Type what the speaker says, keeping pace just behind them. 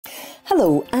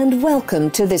Hello and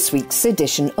welcome to this week's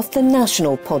edition of the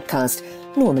National Podcast,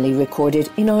 normally recorded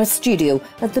in our studio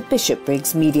at the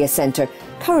Bishopbriggs Media Centre,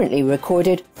 currently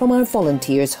recorded from our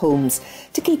volunteers' homes.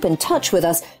 To keep in touch with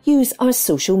us, use our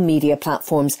social media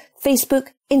platforms, Facebook,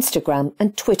 Instagram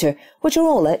and Twitter, which are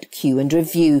all at Q and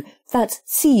Review. That's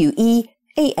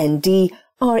CUEANDREVIEW.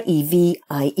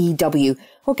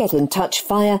 Or get in touch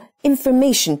via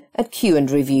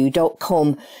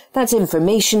information@qandreview.com. That's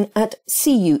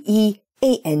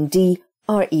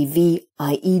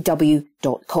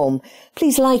information@CUEANDREVIEW.com.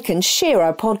 Please like and share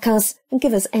our podcasts and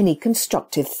give us any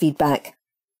constructive feedback.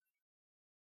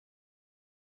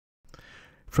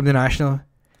 From the National,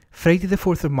 Friday the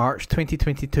 4th of March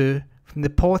 2022, from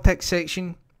the Politics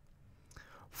section.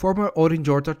 Former Orange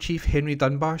Order Chief Henry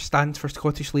Dunbar stands for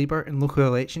Scottish Labour in local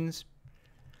elections,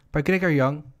 by Gregor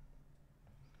Young.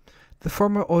 The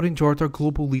former Orange Order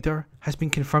global leader has been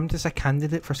confirmed as a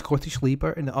candidate for Scottish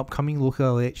Labour in the upcoming local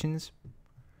elections.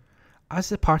 As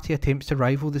the party attempts to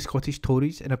rival the Scottish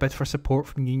Tories in a bid for support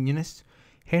from unionists,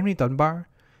 Henry Dunbar,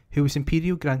 who was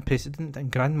Imperial Grand President and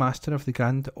Grand Master of the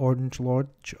Grand Orange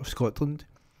Lodge of Scotland,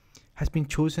 has been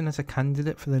chosen as a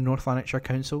candidate for the North Lanarkshire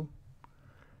Council.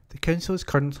 The council is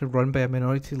currently run by a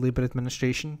minority Labour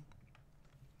administration.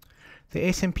 The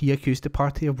SNP accused the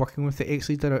party of working with the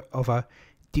ex-leader of a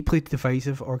deeply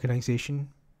divisive organisation.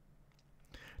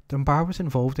 Dunbar was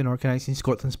involved in organising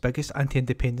Scotland's biggest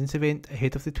anti-independence event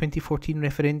ahead of the 2014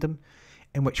 referendum,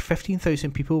 in which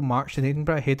 15,000 people marched in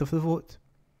Edinburgh ahead of the vote.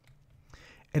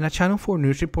 In a Channel 4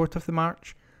 news report of the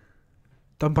march,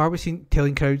 Dunbar was seen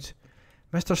telling crowds,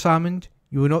 "Mr Salmond,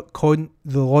 you will not con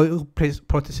the loyal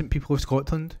Protestant people of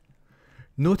Scotland.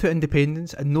 No to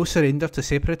independence and no surrender to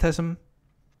separatism."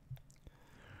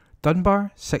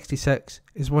 Dunbar, 66,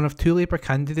 is one of two Labour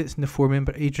candidates in the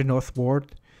 4-member Airdrie North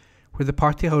ward, where the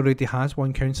party already has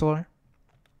one councillor.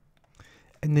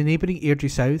 In the neighbouring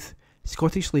Airdrie South,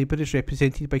 Scottish Labour is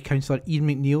represented by Councillor Ian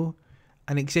McNeill,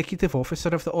 an executive officer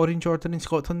of the Orange Order in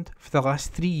Scotland for the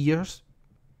last 3 years.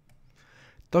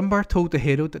 Dunbar told the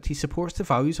Herald that he supports the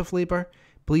values of Labour,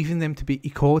 believing them to be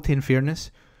equality and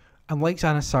fairness, and likes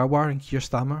Anna Sarwar and Keir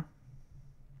Starmer.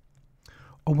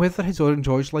 On whether his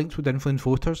Orange links would influence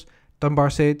voters, Dunbar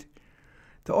said,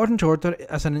 "The Orange Order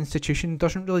as an institution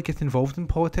doesn't really get involved in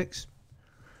politics.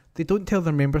 They don't tell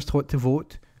their members what to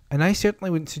vote, and I certainly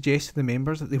wouldn't suggest to the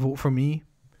members that they vote for me.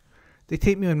 They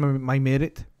take me on my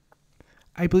merit.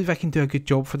 I believe I can do a good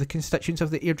job for the constituents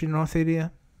of the Airdrie North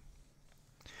area.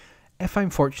 If I'm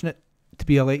fortunate to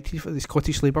be elected for the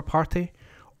Scottish Labour Party,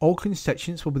 all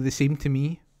constituents will be the same to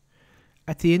me.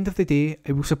 At the end of the day,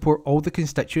 I will support all the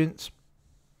constituents.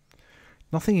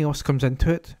 Nothing else comes into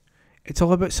it. It's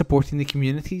all about supporting the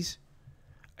communities.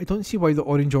 I don't see why the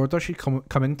Orange Order should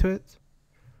come into it.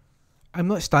 I'm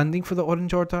not standing for the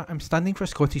Orange Order, I'm standing for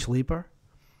Scottish Labour.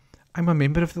 I'm a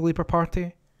member of the Labour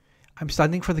Party. I'm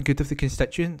standing for the good of the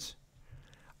constituents.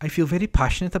 I feel very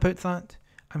passionate about that.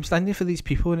 I'm standing for these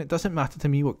people and it doesn't matter to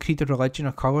me what creed or religion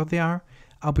or colour they are.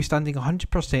 I'll be standing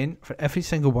 100% for every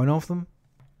single one of them."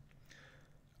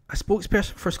 A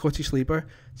spokesperson for Scottish Labour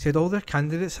said all their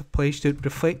candidates have pledged to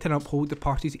reflect and uphold the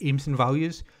party's aims and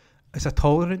values as a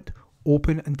tolerant,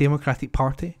 open and democratic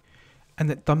party, and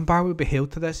that Dunbar will be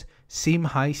held to this same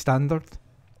high standard.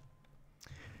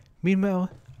 Meanwhile,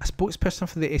 a spokesperson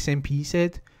for the SNP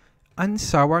said, "Anne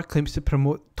Sarwar claims to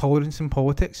promote tolerance in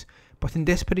politics, but in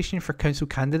desperation for council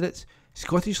candidates,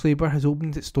 Scottish Labour has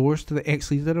opened its doors to the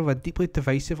ex-leader of a deeply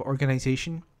divisive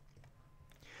organisation.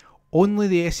 Only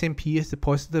the SNP has the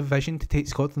positive vision to take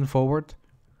Scotland forward.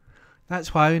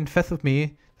 That's why on 5th of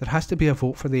May there has to be a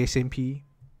vote for the SNP."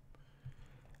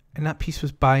 And that piece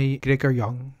was by Gregor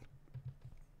Young.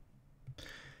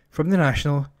 From the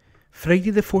National, Friday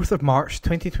the 4th of March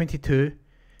 2022,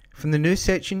 from the news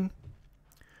section.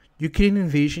 Ukraine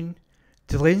invasion.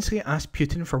 Zelensky asked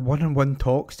Putin for one-on-one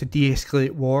talks to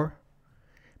de-escalate war,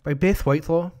 by Beth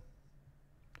Whitelaw.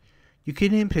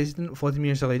 Ukrainian President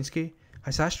Volodymyr Zelensky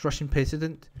has asked Russian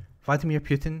President Vladimir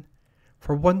Putin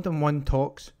for one-on-one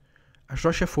talks as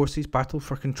Russia forces battle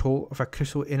for control of a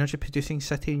crucial energy-producing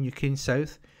city in Ukraine's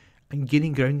south and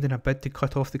gaining ground in a bid to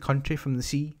cut off the country from the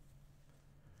sea.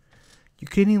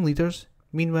 Ukrainian leaders,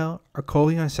 meanwhile, are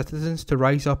calling on citizens to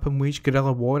rise up and wage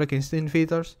guerrilla war against the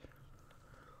invaders.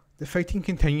 The fighting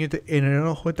continued at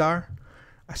Enerhodar,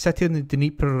 a city on the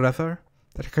Dnieper River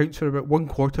that accounts for about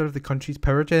 1/4 of the country's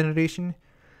power generation,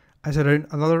 as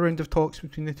another round of talks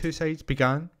between the two sides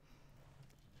began.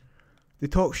 The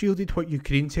talks yielded what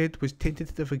Ukraine said was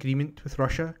tentative agreement with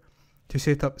Russia to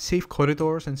set up safe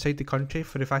corridors inside the country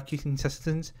for evacuating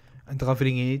citizens and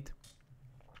delivering aid.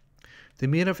 The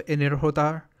mayor of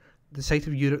Enerhodar, the site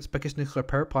of Europe's biggest nuclear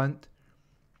power plant,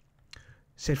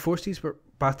 said forces were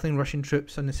battling Russian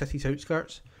troops on the city's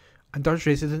outskirts and urged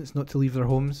residents not to leave their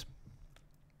homes.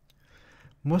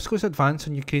 Moscow's advance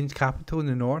on Ukraine's capital in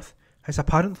the north has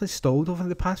apparently stalled over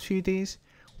the past few days,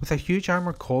 with a huge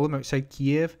armoured column outside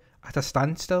Kiev at a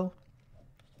standstill.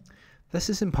 This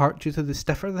is in part due to the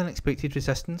stiffer than expected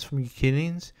resistance from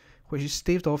Ukrainians, which has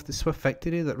staved off the swift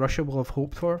victory that Russia will have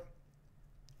hoped for.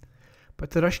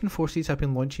 But the Russian forces have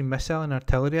been launching missile and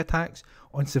artillery attacks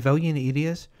on civilian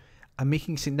areas and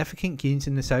making significant gains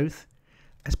in the south,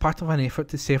 as part of an effort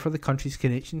to sever the country's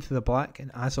connection to the Black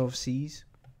and Azov seas.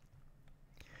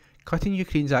 Cutting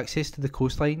Ukraine's access to the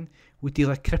coastline would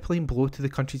deal a crippling blow to the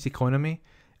country's economy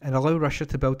and allow Russia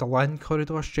to build a land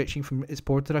corridor stretching from its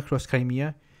border across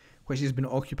Crimea, which has been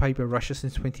occupied by Russia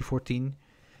since 2014,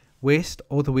 west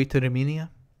all the way to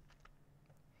Romania.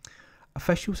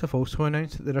 Officials have also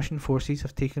announced that the Russian forces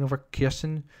have taken over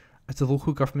Kherson as the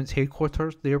local government's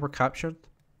headquarters there were captured.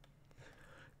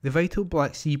 The vital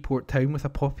Black Sea port town, with a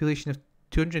population of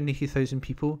 280,000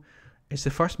 people, is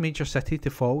the first major city to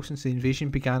fall since the invasion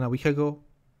began a week ago.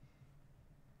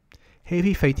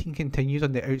 Heavy fighting continued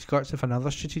on the outskirts of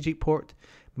another strategic port,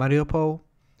 Mariupol,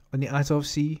 on the Azov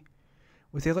Sea,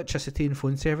 with electricity and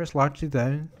phone service largely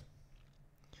down.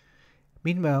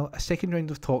 Meanwhile, a second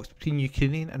round of talks between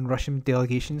Ukrainian and Russian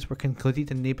delegations were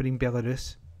concluded in neighbouring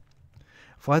Belarus.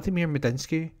 Vladimir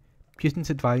Medinsky, Putin's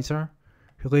advisor,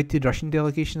 who led the Russian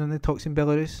delegation on the talks in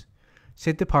Belarus,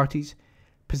 said the parties'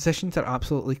 positions are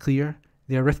absolutely clear.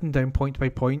 They are written down point by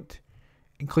point,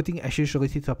 including issues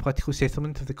related to a political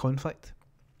settlement of the conflict.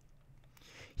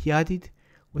 He added,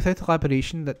 without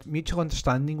elaboration, that mutual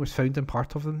understanding was found in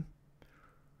part of them.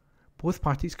 Both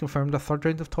parties confirmed a third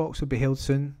round of talks will be held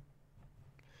soon.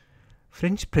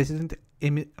 French President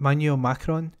Emmanuel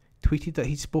Macron tweeted that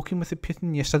he'd spoken with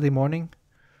Putin yesterday morning.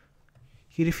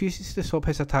 He refuses to stop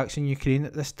his attacks on Ukraine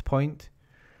at this point.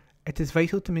 It is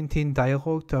vital to maintain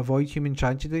dialogue to avoid human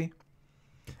tragedy.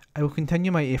 I will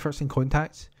continue my efforts and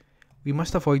contacts. We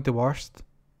must avoid the worst.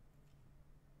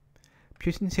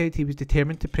 Putin said he was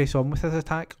determined to press on with his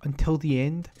attack until the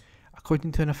end,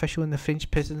 according to an official in the French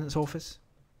President's office.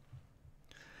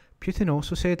 Putin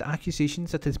also said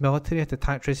accusations that his military had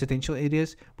attacked residential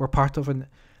areas were part of an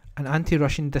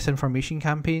anti-Russian disinformation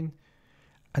campaign,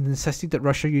 and insisted that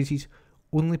Russia uses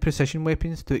only precision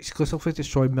weapons to exclusively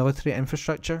destroy military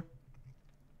infrastructure.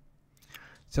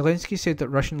 Zelensky said that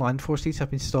Russian land forces have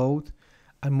been stalled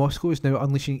and Moscow is now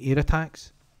unleashing air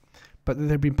attacks, but that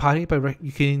they're being parried by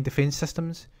Ukrainian defence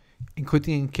systems,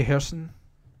 including in Kherson.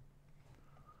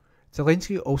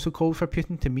 Zelensky also called for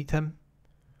Putin to meet him.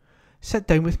 Sit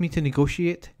down with me to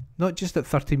negotiate, not just at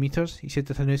 30 metres, he said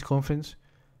at a news conference.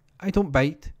 I don't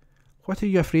bite. What are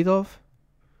you afraid of?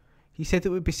 He said it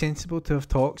would be sensible to have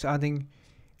talks, adding,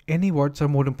 any words are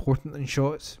more important than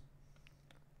shots.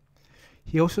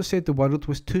 He also said the world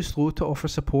was too slow to offer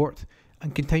support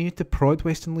and continued to prod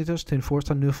Western leaders to enforce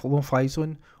a new no-fly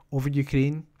zone over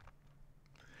Ukraine.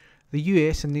 The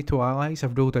US and NATO allies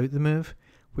have rolled out the move,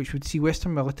 which would see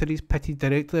Western militaries pitted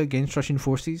directly against Russian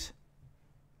forces.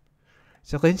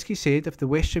 Zelensky said if the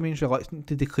West remains reluctant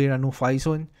to declare a no-fly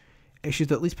zone, it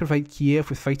should at least provide Kiev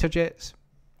with fighter jets.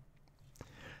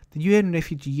 The UN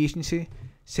Refugee Agency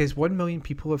says 1 million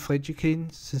people have fled Ukraine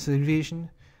since the invasion,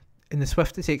 in the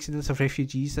swiftest exodus of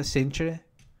refugees this century.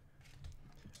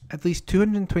 At least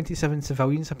 227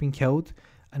 civilians have been killed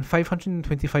and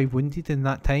 525 wounded in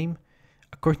that time,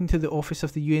 according to the Office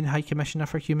of the UN High Commissioner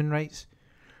for Human Rights,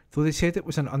 though they said it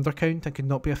was an undercount and could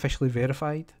not be officially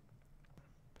verified.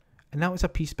 And that was a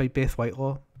piece by Beth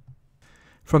Whitelaw.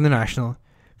 From The National,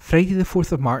 Friday the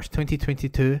 4th of March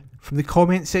 2022, from the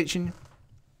comments section.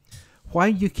 Why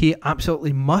UK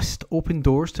absolutely must open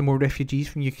doors to more refugees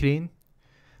from Ukraine,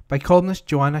 by columnist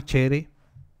Joanna Cherry.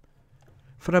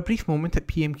 For a brief moment at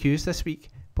PMQs this week,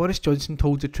 Boris Johnson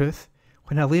told the truth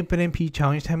when a Labour MP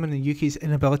challenged him on the UK's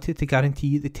inability to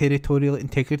guarantee the territorial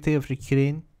integrity of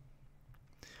Ukraine.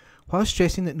 While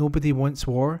stressing that nobody wants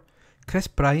war, Chris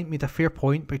Bryant made a fair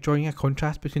point by drawing a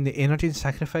contrast between the energy and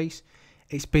sacrifice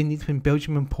expended when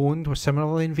Belgium and Poland were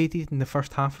similarly invaded in the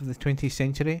first half of the 20th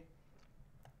century.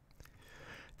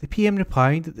 The PM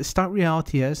replied that the stark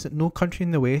reality is that no country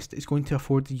in the West is going to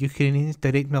afford the Ukrainians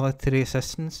direct military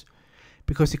assistance,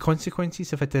 because the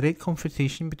consequences of a direct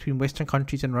confrontation between Western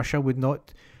countries and Russia would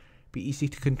not be easy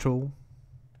to control.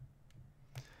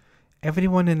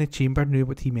 Everyone in the chamber knew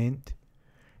what he meant.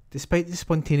 Despite the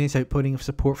spontaneous outpouring of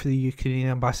support for the Ukrainian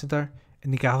ambassador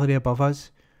in the gallery above us,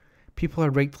 people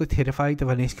are rightly terrified of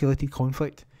an escalated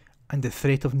conflict and the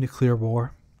threat of nuclear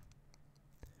war.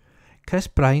 Chris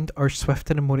Bryant urged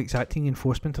swifter and more exacting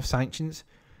enforcement of sanctions,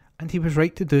 and he was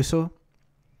right to do so.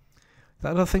 The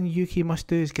other thing the UK must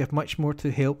do is give much more to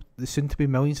help the soon-to-be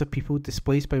millions of people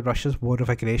displaced by Russia's war of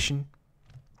aggression.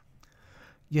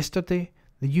 Yesterday,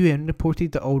 the UN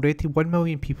reported that already 1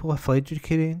 million people have fled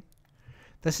Ukraine.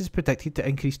 This is predicted to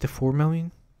increase to 4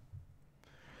 million.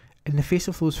 In the face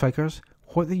of those figures,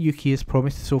 what the UK has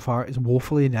promised so far is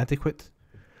woefully inadequate.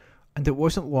 And it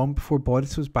wasn't long before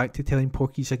Boris was back to telling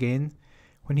porkies again,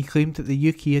 when he claimed that the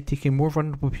UK had taken more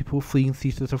vulnerable people fleeing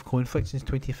theatres of conflict since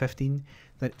 2015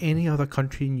 than any other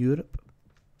country in Europe.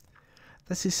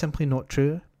 This is simply not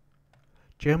true.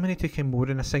 Germany took in more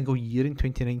in a single year in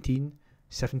 2019,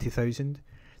 70,000,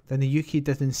 than the UK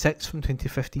did in 6 from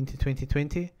 2015 to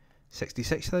 2020,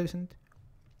 66,000.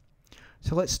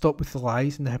 So let's stop with the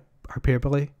lies and the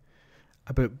hyperbole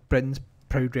about Britain's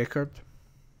proud record.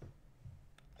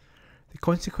 The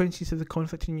consequences of the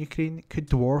conflict in Ukraine could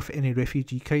dwarf any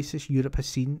refugee crisis Europe has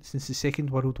seen since the Second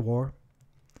World War.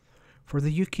 For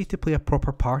the UK to play a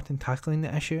proper part in tackling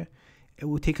the issue, it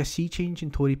will take a sea change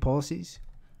in Tory policies.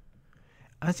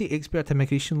 As the expert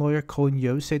immigration lawyer Colin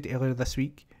Yeo said earlier this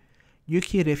week,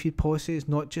 UK refugee policy is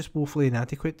not just woefully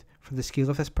inadequate for the scale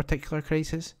of this particular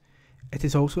crisis, it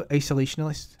is also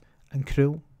isolationist and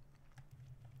cruel.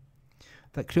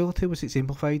 That cruelty was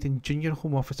exemplified in Junior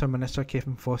Home Officer Minister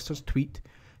Kevin Foster's tweet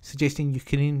suggesting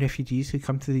Ukrainian refugees could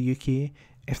come to the UK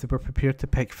if they were prepared to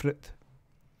pick fruit.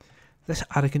 This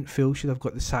arrogant fool should have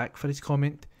got the sack for his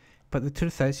comment, but the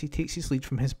truth is he takes his lead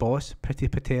from his boss, Priti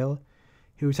Patel,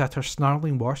 who was at her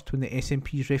snarling worst when the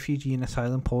SNP's refugee and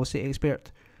asylum policy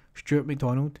expert, Stuart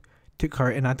MacDonald, took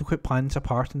her inadequate plans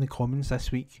apart in the Commons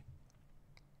this week.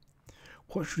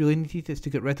 What's really needed is to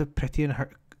get rid of Priti and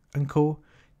her and co,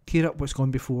 tear up what's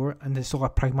gone before, and install a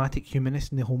pragmatic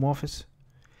humanist in the Home Office.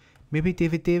 Maybe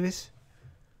David Davis?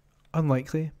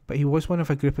 Unlikely, but he was one of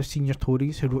a group of senior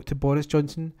Tories who wrote to Boris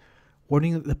Johnson,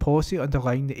 warning that the policy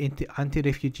underlying the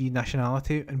anti-refugee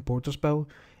nationality and borders bill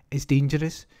is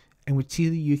dangerous and would see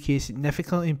the UK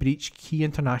significantly breach key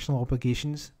international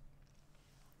obligations.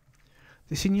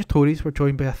 The senior Tories were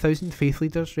joined by 1,000 faith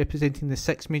leaders representing the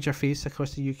 6 major faiths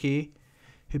across the UK,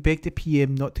 who begged the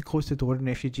PM not to close the door on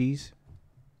refugees.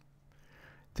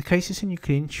 The crisis in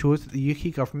Ukraine shows that the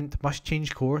UK government must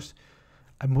change course,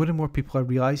 and more people are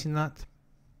realising that.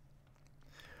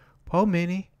 While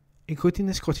many, including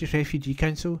the Scottish Refugee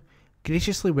Council,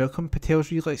 graciously welcome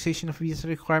Patel's relaxation of visa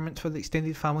requirements for the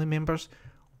extended family members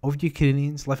of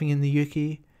Ukrainians living in the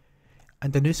UK,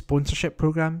 and a new sponsorship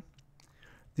programme,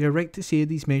 they are right to say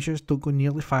these measures don't go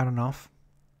nearly far enough.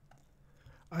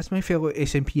 As my fellow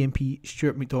SNP MP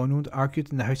Stuart MacDonald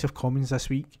argued in the House of Commons this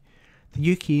week,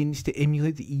 the UK needs to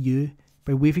emulate the EU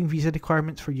by waiving visa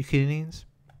requirements for Ukrainians.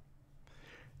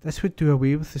 This would do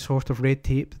away with the sort of red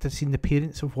tape that has seen the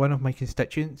parents of one of my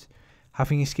constituents,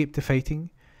 having escaped the fighting,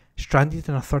 stranded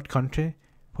in a third country,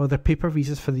 while their paper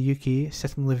visas for the UK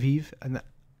sit in Lviv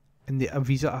in the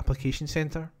visa application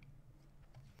centre.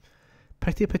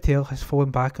 Priti Patel has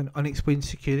fallen back on unexplained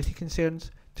security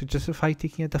concerns to justify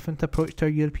taking a different approach to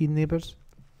our European neighbours.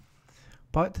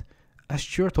 But, as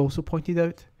Stuart also pointed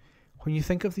out, when you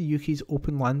think of the UK's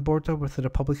open land border with the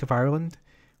Republic of Ireland,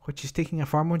 which is taking a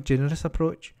far more generous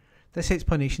approach, this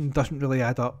explanation doesn't really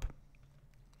add up.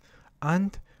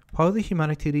 And, while the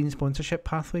humanitarian sponsorship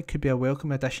pathway could be a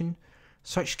welcome addition,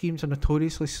 such schemes are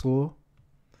notoriously slow.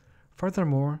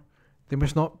 Furthermore, there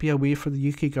must not be a way for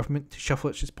the UK government to shuffle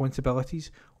its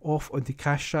responsibilities off onto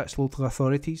cash-strapped local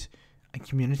authorities and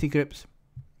community groups.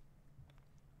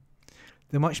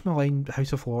 The much maligned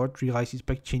House of Lords realises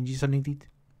big changes are needed.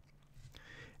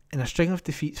 In a string of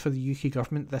defeats for the UK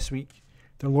government this week,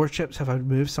 their lordships have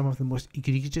removed some of the most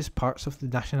egregious parts of the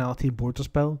Nationality and Borders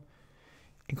Bill,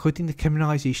 including the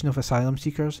criminalisation of asylum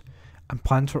seekers and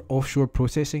plans for offshore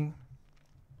processing.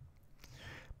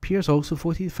 Peers also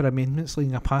voted for amendments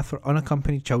laying a path for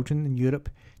unaccompanied children in Europe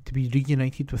to be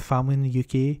reunited with family in the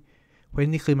UK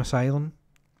when they claim asylum,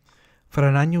 for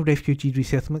an annual refugee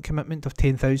resettlement commitment of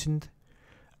 10,000,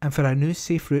 and for a new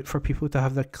safe route for people to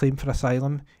have their claim for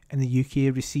asylum in the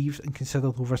UK received and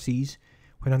considered overseas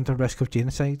when under risk of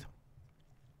genocide.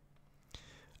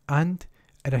 And,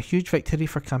 in a huge victory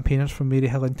for campaigners for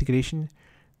Maryhill integration,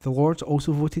 the Lords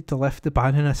also voted to lift the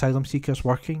ban on asylum seekers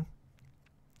working.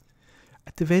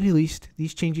 At the very least,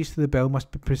 these changes to the bill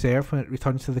must be preserved when it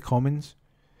returns to the Commons.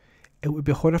 It would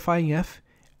be horrifying if,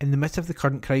 in the midst of the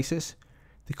current crisis,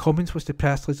 the Commons was to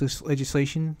pass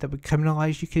legislation that would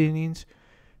criminalise Ukrainians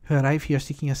who arrive here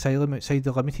seeking asylum outside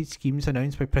the limited schemes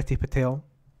announced by Priti Patel.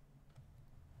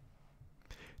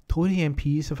 Tory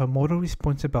MPs have a moral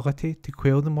responsibility to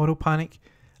quell the moral panic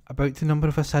about the number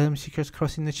of asylum seekers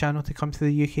crossing the Channel to come to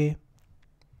the UK.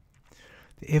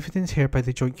 The evidence heard by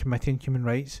the Joint Committee on Human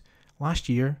Rights last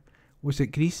year was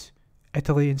that Greece,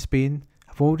 Italy and Spain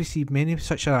have all received many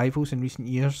such arrivals in recent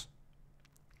years.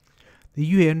 The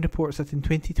UN reports that in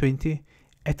 2020,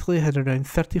 Italy had around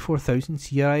 34,000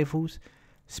 sea arrivals,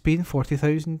 Spain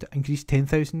 40,000 and Greece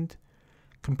 10,000,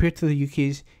 compared to the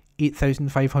UK's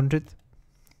 8,500.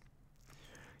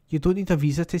 You don't need a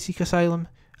visa to seek asylum,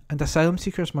 and asylum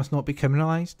seekers must not be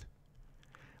criminalised.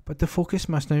 But the focus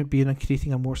must now be on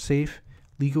creating a more safe,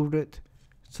 legal route,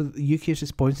 so that the UK's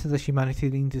response to this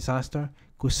humanitarian disaster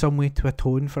goes some way to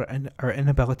atone for our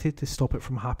inability to stop it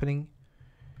from happening.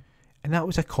 And that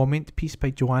was a comment piece by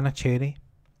Joanna Cherry.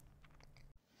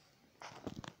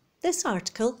 This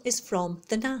article is from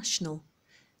The National,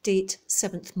 date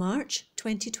 7th March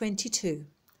 2022,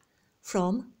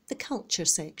 from the Culture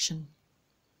section.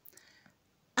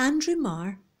 Andrew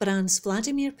Marr brands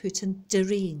Vladimir Putin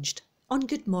deranged on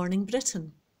Good Morning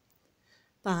Britain,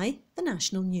 by the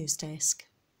National News Desk.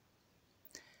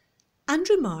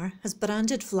 Andrew Marr has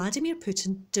branded Vladimir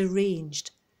Putin deranged,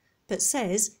 but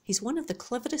says he's one of the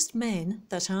cleverest men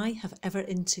that I have ever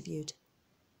interviewed.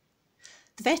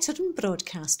 The veteran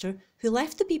broadcaster, who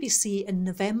left the BBC in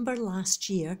November last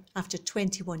year after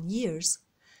 21 years,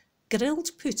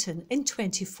 grilled Putin in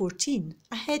 2014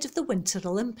 ahead of the Winter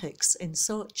Olympics in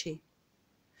Sochi.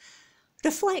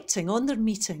 Reflecting on their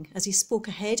meeting as he spoke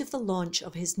ahead of the launch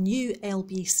of his new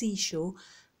LBC show,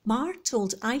 Marr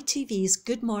told ITV's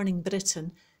Good Morning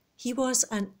Britain he was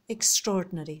an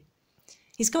extraordinary.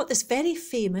 He's got this very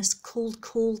famous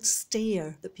cold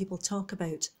stare that people talk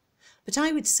about. But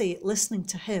I would say, listening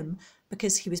to him,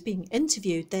 because he was being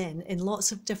interviewed then in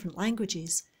lots of different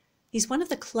languages, he's one of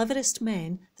the cleverest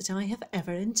men that I have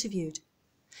ever interviewed.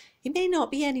 He may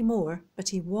not be anymore, but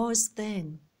he was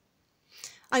then.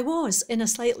 I was in a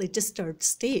slightly disturbed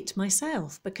state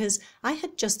myself because I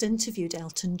had just interviewed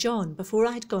Elton John before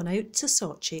I'd gone out to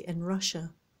Sochi in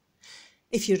Russia.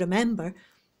 If you remember,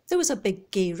 there was a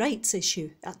big gay rights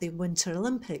issue at the Winter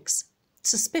Olympics,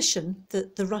 suspicion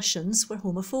that the Russians were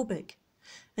homophobic.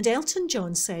 And Elton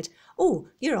John said, "Oh,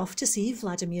 you're off to see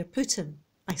Vladimir Putin."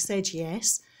 I said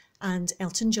yes, and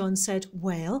Elton John said,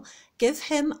 "Well, give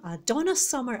him a Donna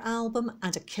Summer album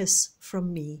and a kiss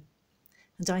from me."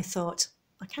 And I thought,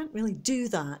 I can't really do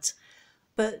that.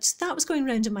 But that was going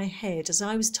round in my head as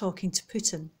I was talking to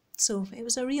Putin, so it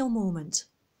was a real moment.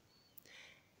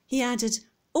 He added,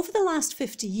 "Over the last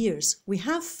 50 years, we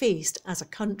have faced, as a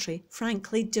country,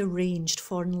 frankly deranged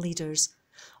foreign leaders,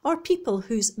 or people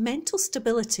whose mental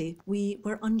stability we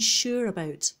were unsure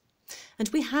about. And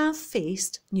we have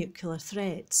faced nuclear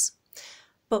threats.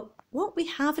 But what we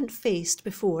haven't faced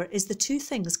before is the two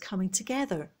things coming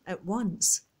together at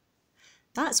once.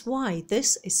 That's why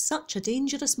this is such a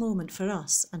dangerous moment for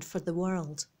us and for the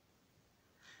world."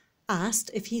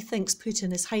 Asked if he thinks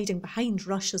Putin is hiding behind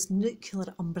Russia's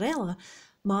nuclear umbrella,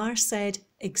 Marr said,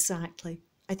 "Exactly.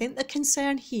 I think the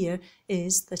concern here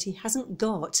is that he hasn't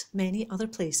got many other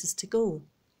places to go.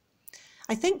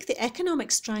 I think the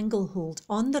economic stranglehold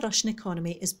on the Russian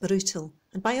economy is brutal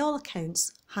and by all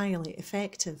accounts highly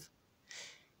effective.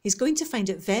 He's going to find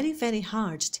it very, very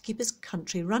hard to keep his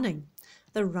country running.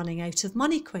 They're running out of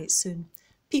money quite soon.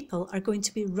 People are going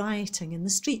to be rioting in the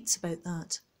streets about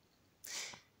that.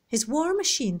 His war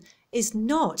machine is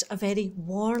not a very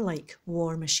warlike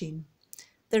war machine.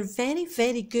 They're very,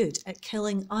 very good at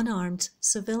killing unarmed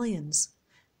civilians.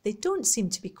 They don't seem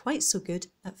to be quite so good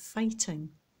at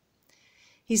fighting.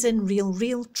 He's in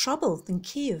real trouble in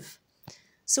Kiev.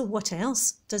 So what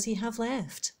else does he have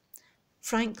left?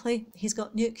 Frankly, he's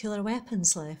got nuclear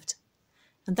weapons left.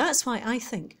 And that's why I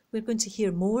think we're going to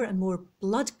hear more and more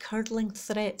blood-curdling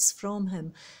threats from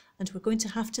him, and we're going to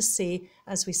have to say,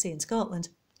 as we say in Scotland,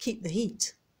 keep the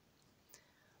heat."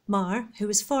 Marr, who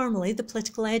was formerly the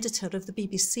political editor of the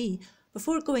BBC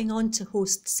before going on to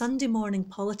host Sunday morning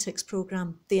politics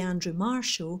programme The Andrew Marr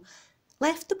Show,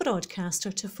 left the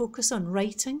broadcaster to focus on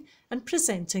writing and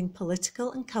presenting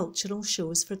political and cultural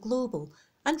shows for Global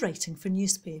and writing for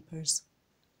newspapers.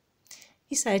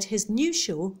 He said his new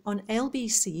show on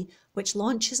LBC, which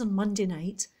launches on Monday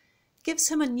night, gives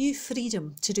him a new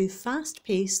freedom to do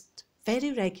fast-paced,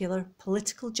 very regular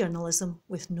political journalism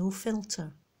with no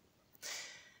filter.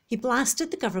 He blasted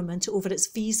the government over its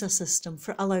visa system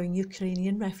for allowing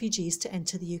Ukrainian refugees to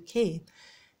enter the UK,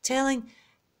 telling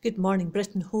Good Morning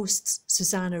Britain hosts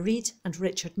Susanna Reid and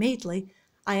Richard Madeley,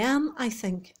 "I am, I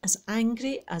think, as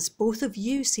angry as both of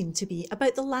you seem to be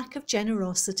about the lack of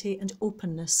generosity and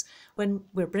openness when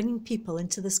we're bringing people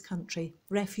into this country,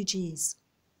 refugees."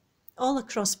 all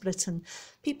across Britain,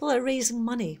 people are raising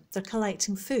money, they're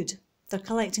collecting food, they're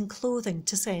collecting clothing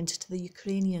to send to the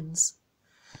Ukrainians.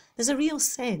 There's a real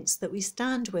sense that we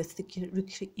stand with the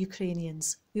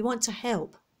Ukrainians. We want to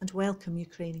help and welcome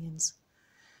Ukrainians.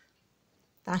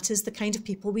 That is the kind of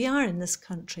people we are in this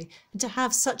country, and to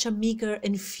have such a meagre,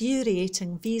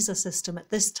 infuriating visa system at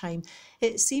this time,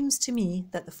 it seems to me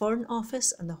that the Foreign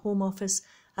Office and the Home Office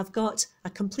have got a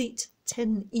complete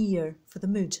tin ear for the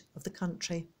mood of the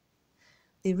country.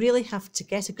 They really have to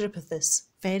get a grip of this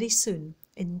very soon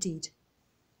indeed.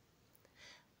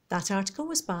 That article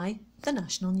was by the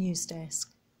National News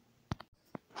Desk.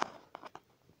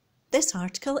 This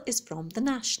article is from The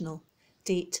National,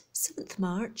 date 7th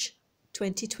March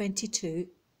 2022,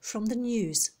 from the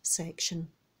News section.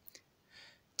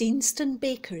 Deanston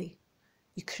Bakery.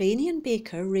 Ukrainian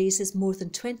baker raises more than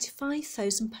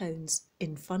 £25,000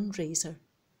 in fundraiser.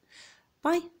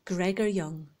 By Gregor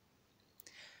Young.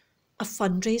 A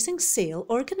fundraising sale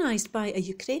organised by a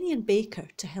Ukrainian baker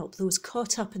to help those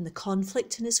caught up in the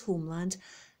conflict in his homeland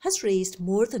has raised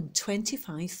more than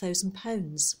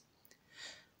 £25,000.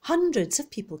 Hundreds of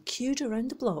queued queued around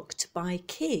the block to buy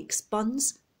cakes,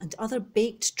 buns and other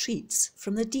baked treats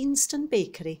from the Deanston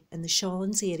Bakery in the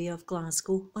Shawlands area of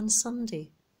Glasgow on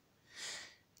Sunday.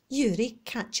 Yuri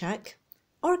Kachak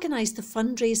organised the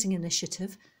fundraising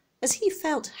initiative as he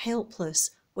felt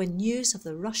helpless when news of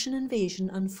the Russian invasion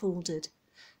unfolded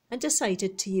and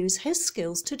decided to use his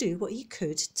skills to do what he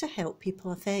could to help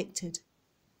people affected.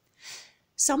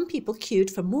 Some people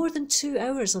queued for more than 2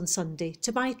 hours on Sunday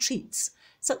to buy treats,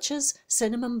 such as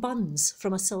cinnamon buns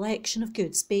from a selection of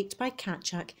goods baked by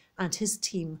Kachak and his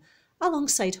team,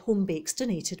 alongside home bakes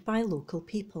donated by local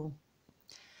people.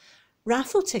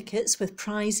 Raffle tickets with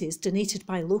prizes donated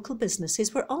by local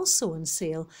businesses were also on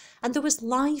sale, and there was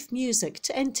live music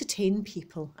to entertain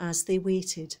people as they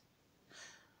waited.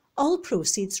 All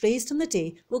proceeds raised on the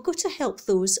day will go to help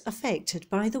those affected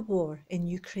by the war in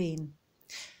Ukraine.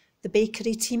 The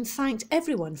bakery team thanked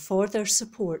everyone for their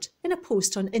support in a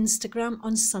post on Instagram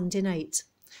on Sunday night,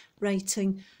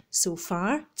 writing, "So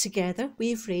far, together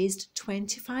we've raised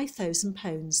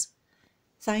 £25,000.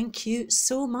 Thank you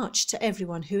so much to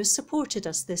everyone who has supported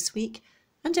us this week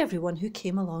and everyone who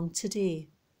came along today."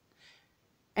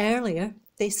 Earlier,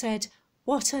 they said,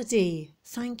 "What a day.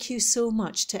 Thank you so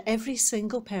much to every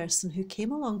single person who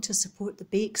came along to support the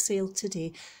bake sale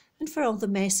today and for all the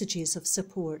messages of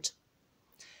support."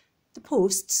 The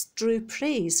posts drew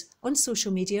praise on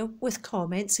social media with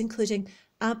comments including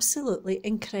 "absolutely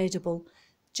incredible,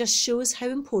 just shows how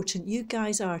important you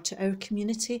guys are to our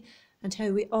community and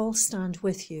how we all stand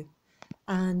with you,"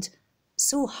 and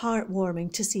 "so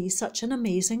heartwarming to see such an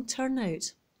amazing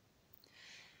turnout."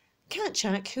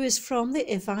 Kachak, who is from the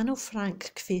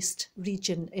Ivano-Frankivsk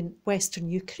region in western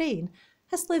Ukraine,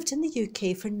 has lived in the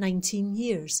UK for 19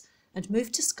 years and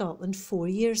moved to Scotland 4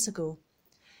 years ago.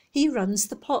 He runs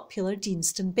the popular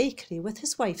Deanston Bakery with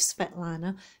his wife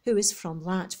Svetlana, who is from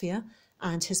Latvia,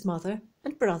 and his mother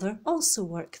and brother also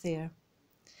work there.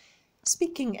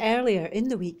 Speaking earlier in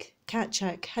the week,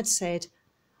 Kachak had said,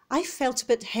 "I felt a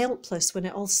bit helpless when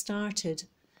it all started,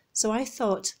 so I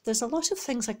thought there's a lot of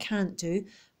things I can't do,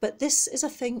 but this is a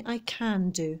thing I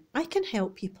can do. I can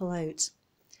help people out."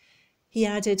 He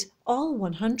added, "All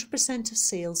 100% of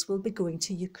sales will be going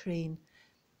to Ukraine.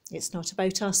 It's not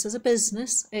about us as a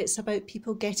business, it's about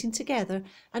people getting together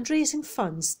and raising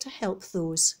funds to help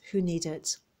those who need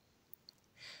it."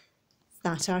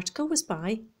 That article was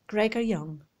by Gregor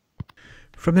Young.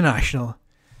 From the National,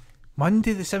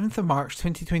 Monday the 7th of March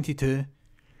 2022,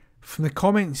 from the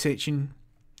comments section,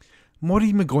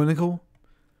 Maureen McGonigal,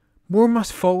 "More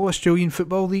must follow Australian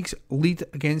Football League's lead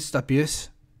against abuse,"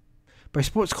 by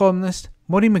sports columnist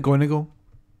Maureen McGonigal.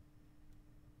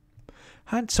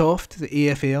 Hats off to the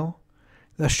AFL,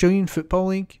 the Australian Football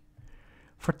League,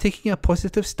 for taking a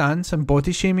positive stance on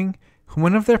body shaming when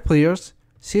one of their players,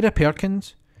 Sarah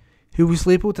Perkins, who was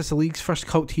labelled as the league's first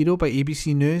cult hero by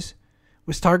ABC News,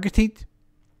 was targeted.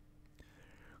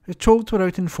 The trolls were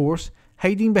out in force,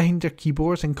 hiding behind their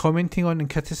keyboards and commenting on and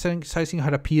criticising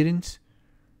her appearance.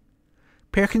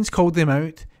 Perkins called them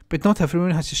out, but not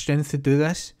everyone has the strength to do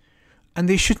this, and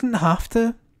they shouldn't have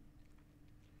to.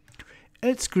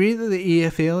 It's great that the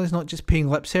AFL is not just paying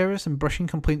lip service and brushing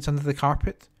complaints under the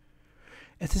carpet.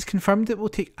 It has confirmed it will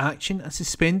take action and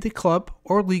suspend the club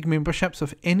or league memberships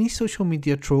of any social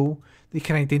media troll they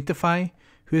can identify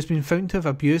who has been found to have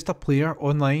abused a player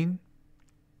online.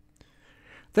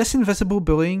 This invisible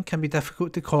bullying can be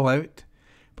difficult to call out,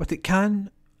 but it can,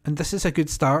 and this is a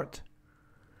good start.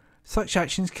 Such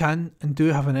actions can and do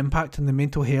have an impact on the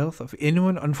mental health of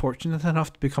anyone unfortunate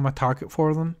enough to become a target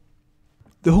for them.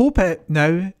 The hope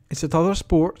now is that other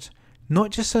sports, not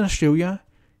just in Australia,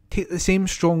 take the same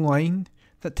strong line,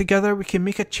 that together we can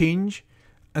make a change,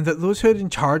 and that those who are in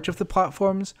charge of the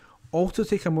platforms also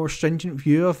take a more stringent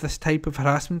view of this type of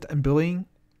harassment and bullying.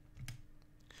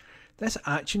 This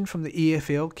action from the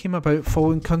AFL came about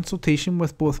following consultation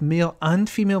with both male and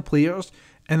female players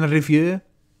in a review.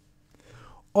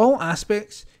 All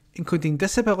aspects, including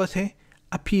disability,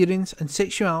 appearance and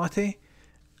sexuality,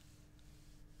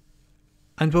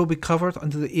 and will be covered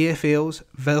under the AFL's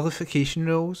vilification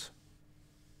rules.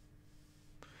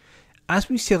 As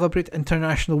we celebrate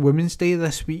International Women's Day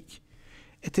this week,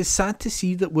 it is sad to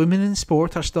see that women in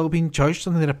sport are still being judged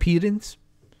on their appearance.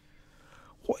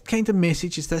 What kind of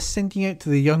message is this sending out to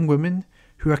the young women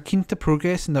who are keen to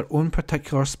progress in their own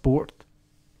particular sport?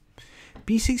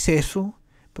 Be successful,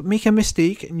 but make a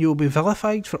mistake and you will be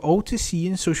vilified for all to see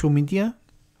in social media.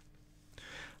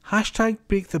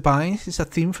 #BreakTheBias is a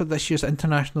theme for this year's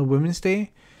International Women's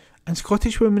Day, and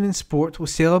Scottish women in sport will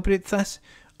celebrate this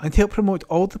and help promote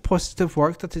all the positive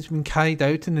work that has been carried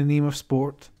out in the name of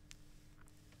sport.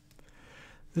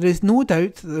 There is no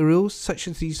doubt that the rules such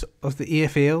as these of the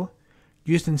AFL,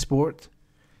 used in sport,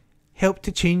 help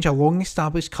to change a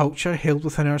long-established culture held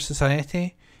within our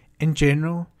society in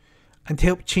general, and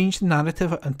help change the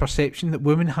narrative and perception that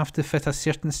women have to fit a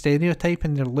certain stereotype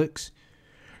in their looks,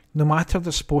 no matter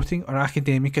their sporting or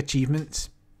academic achievements.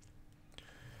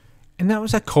 And that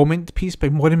was a comment piece by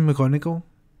Maureen McGonigal.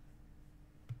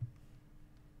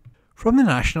 From the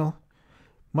National,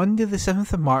 Monday the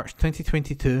 7th of March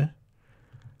 2022,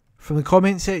 from the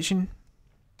comment section,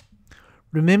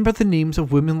 remember the names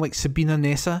of women like Sabina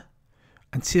Nessa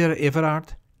and Sarah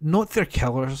Everard, not their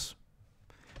killers,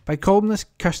 by columnist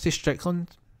Kirsty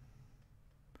Strickland.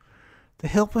 The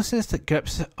helplessness that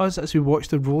grips us as we watch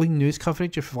the rolling news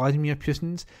coverage of Vladimir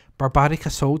Putin's barbaric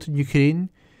assault in Ukraine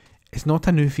is not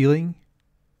a new feeling.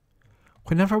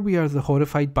 Whenever we are the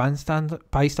horrified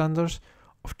bystanders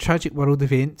of tragic world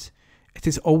events, it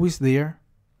is always there.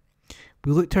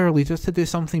 We look to our leaders to do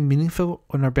something meaningful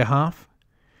on our behalf.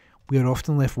 We are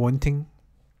often left wanting.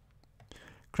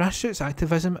 Grassroots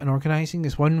activism and organising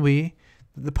is one way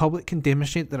that the public can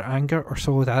demonstrate their anger or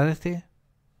solidarity.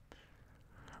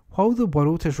 While the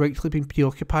world has rightly been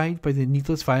preoccupied by the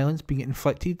needless violence being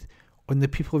inflicted on the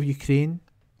people of Ukraine,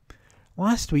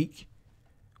 last week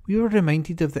we were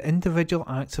reminded of the individual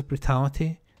acts of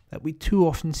brutality that we too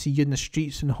often see in the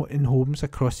streets and in homes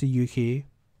across the UK.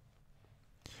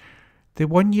 The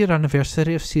 1-year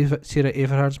anniversary of Sarah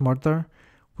Everard's murder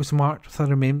was marked with a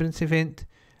remembrance event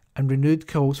and renewed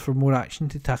calls for more action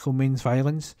to tackle men's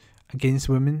violence against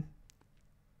women.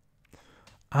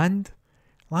 And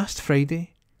last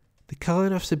Friday, the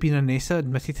killer of Sabina Nessa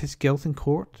admitted his guilt in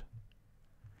court.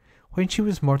 When she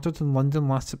was murdered in London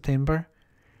last September,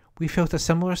 we felt a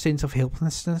similar sense of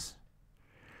helplessness.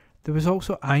 There was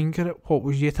also anger at what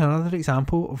was yet another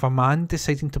example of a man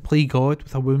deciding to play God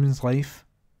with a woman's life.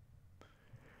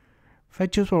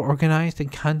 Vigils were organised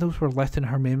and candles were lit in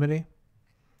her memory.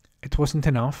 It wasn't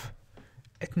enough.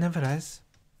 It never is.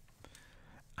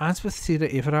 As with Sarah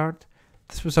Everard,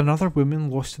 this was another woman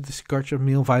lost to the scourge of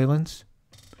male violence.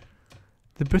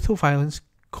 The brutal violence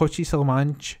Kochi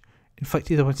Salmanj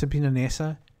inflicted on Sabina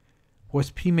Nessa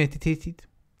was premeditated.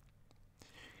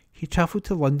 He travelled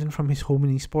to London from his home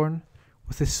in Eastbourne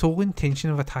with the sole intention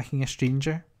of attacking a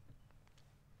stranger.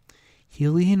 He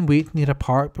lay in wait near a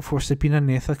park before Sabina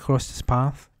Nessa crossed his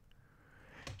path.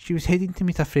 She was heading to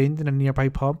meet a friend in a nearby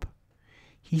pub.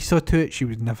 He saw to it she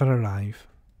would never arrive.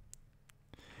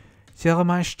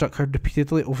 Salmanj struck her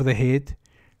repeatedly over the head,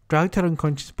 dragged her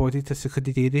unconscious body to a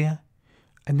secluded area,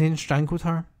 and then strangled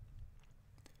her.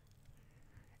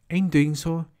 In doing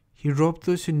so, he robbed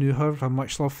those who knew her of a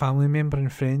much-loved family member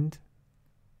and friend.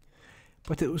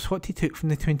 But it was what he took from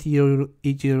the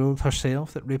 28-year-old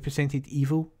herself that represented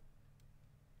evil.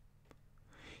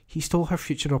 He stole her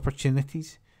future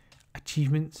opportunities,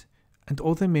 achievements, and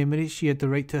all the memories she had the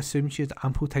right to assume she had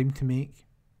ample time to make.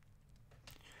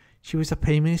 She was a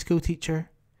primary school teacher.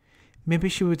 Maybe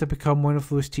she would have become one of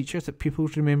those teachers that people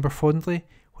remember fondly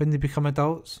when they become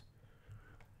adults.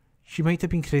 She might have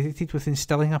been credited with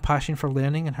instilling a passion for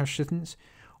learning in her students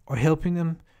or helping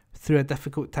them through a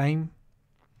difficult time.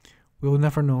 We will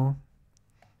never know.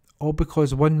 All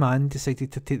because one man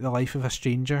decided to take the life of a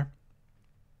stranger.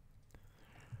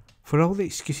 For all the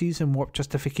excuses and warped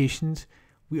justifications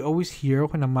we always hear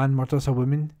when a man murders a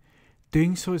woman,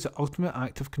 doing so is the ultimate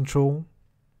act of control.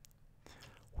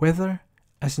 Whether,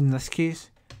 as in this case,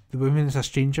 the woman is a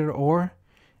stranger or,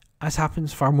 as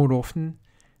happens far more often,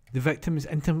 the victim is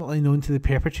intimately known to the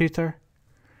perpetrator,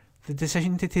 the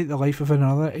decision to take the life of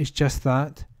another is just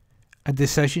that, a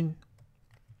decision.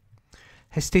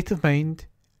 His state of mind,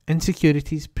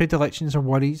 insecurities, predilections or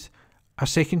worries are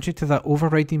secondary to that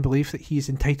overriding belief that he is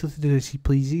entitled to do as he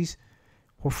pleases,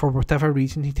 or for whatever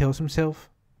reason he tells himself.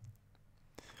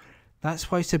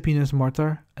 That's why Sabina's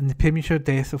murder and the premature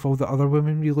death of all the other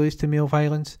women we lose to male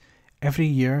violence every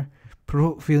year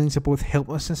provoke feelings of both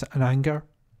helplessness and anger.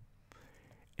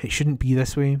 It shouldn't be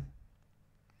this way.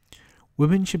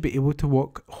 Women should be able to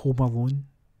walk home alone.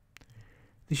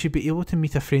 They should be able to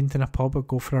meet a friend in a pub or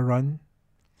go for a run.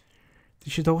 They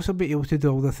should also be able to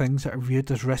do all the things that are viewed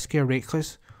as risky or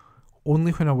reckless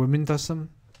only when a woman does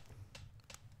them.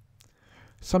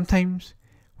 Sometimes,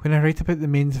 when I write about the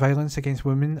men's violence against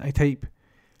women, I type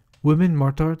 "women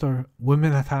murdered" or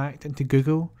 "women attacked" into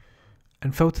Google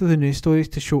and filter the news stories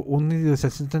to show only those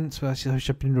incidents which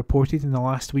have been reported in the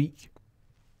last week.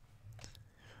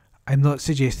 I'm not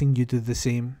suggesting you do the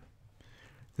same.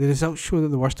 The results show that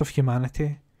the worst of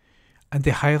humanity, and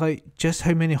they highlight just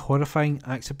how many horrifying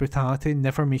acts of brutality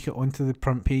never make it onto the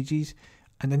front pages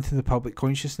and into the public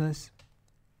consciousness.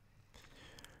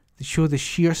 They show the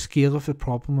sheer scale of the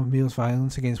problem of male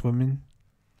violence against women.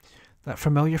 That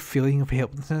familiar feeling of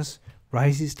helplessness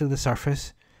rises to the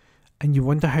surface, and you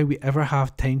wonder how we ever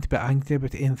have time to be angry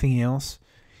about anything else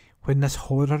when this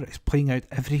horror is playing out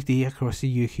every day across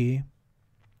the UK.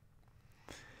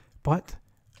 But,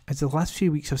 as the last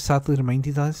few weeks have sadly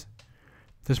reminded us,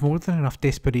 there's more than enough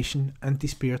desperation and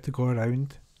despair to go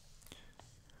around.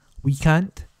 We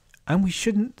can't, and we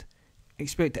shouldn't,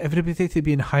 expect everybody to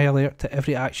be in high alert to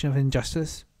every action of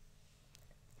injustice.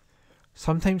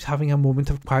 Sometimes having a moment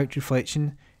of quiet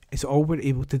reflection is all we're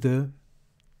able to do.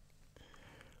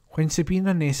 When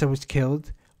Sabina Nessa was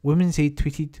killed, Women's Aid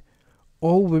tweeted,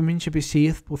 "All women should be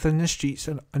safe both in the streets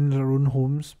and in their own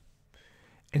homes.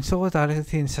 In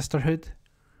solidarity and sisterhood,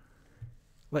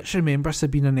 let's remember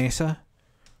Sabina Nessa,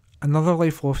 another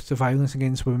life lost to violence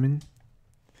against women.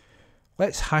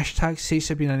 Let's hashtag say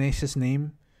Sabina Nessa's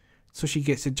name so she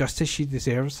gets the justice she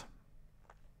deserves."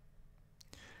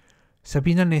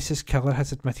 Sabina Nessa's killer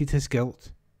has admitted his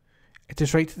guilt. It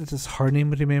is right that it is her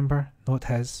name we remember, not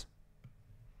his.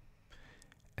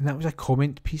 And that was a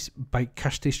comment piece by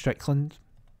Kirsty Strickland.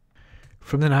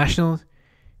 From the National,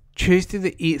 Tuesday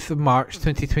the 8th of March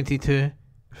 2022,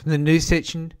 from the news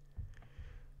section,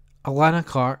 Alana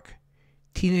Clark,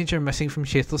 teenager missing from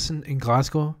Shettleston in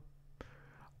Glasgow.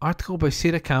 Article by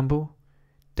Sarah Campbell,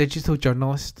 digital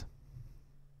journalist.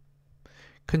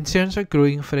 Concerns are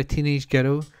growing for a teenage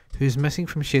girl who is missing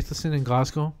from Shettleston in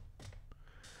Glasgow.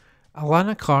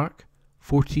 Alana Clark,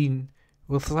 14,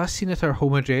 was last seen at her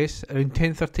home address around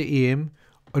 10:30 am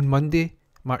on Monday,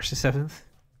 March the 7th.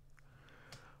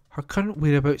 Her current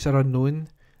whereabouts are unknown,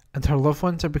 and her loved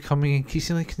ones are becoming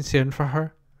increasingly concerned for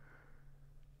her.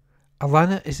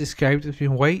 Alana is described as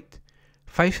being white,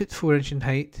 5'4" in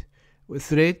height,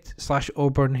 with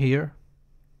red/auburn hair.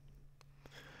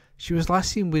 She was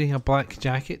last seen wearing a black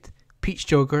jacket, peach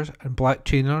joggers and black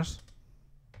trainers.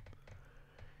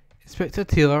 Inspector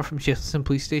Taylor from Shettleston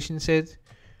Police Station said,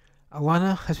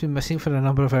 "Alana has been missing for a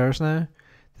number of hours now.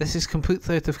 This is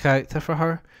completely out of character for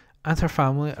her, and her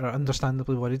family are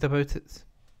understandably worried about it.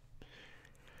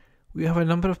 We have a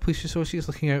number of police resources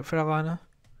looking out for Alana,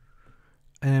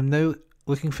 and I'm now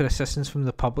looking for assistance from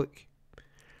the public.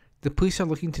 The police are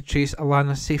looking to trace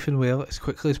Alana safe and well as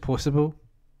quickly as possible.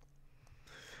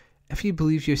 If you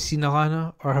believe you've seen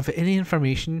Alana or have any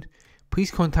information, please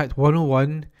contact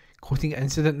 101, quoting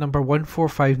incident number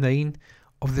 1459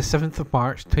 of the 7th of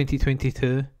March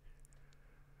 2022.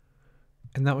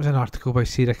 And that was an article by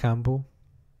Sarah Campbell.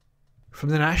 From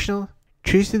the National,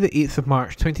 Tuesday the 8th of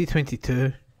March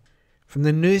 2022. From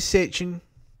the news section,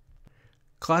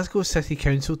 Glasgow City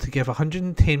Council to give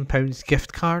 £110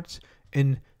 gift cards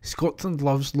in Scotland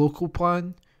Loves Local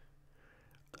plan.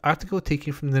 Article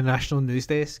taken from the National News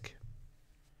Desk.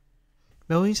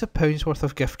 Millions of pounds worth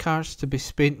of gift cards to be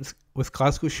spent with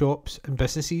Glasgow shops and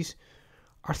businesses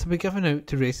are to be given out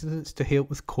to residents to help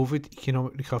with COVID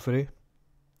economic recovery.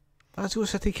 Glasgow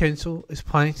City Council is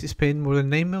planning to spend more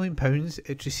than £9 million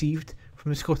it received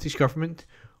from the Scottish Government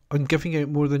on giving out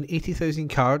more than 80,000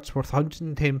 cards worth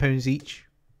 £110 each.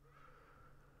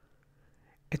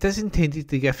 It is intended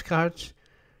the gift cards,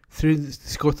 through the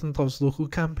Scotland Loves Local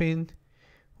campaign,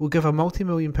 will give a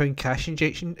multi-million-pound cash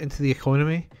injection into the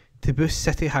economy to boost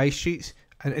city high streets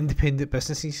and independent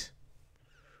businesses.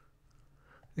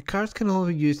 The cards can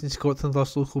only be used in Scotland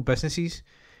Loves Local businesses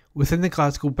within the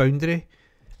Glasgow boundary,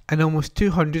 and almost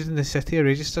 200 in the city are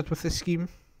registered with this scheme.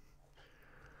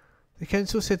 The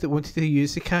council said it wanted to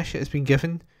use the cash it has been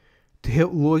given to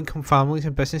help low-income families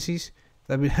and businesses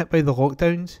that have been hit by the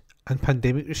lockdowns and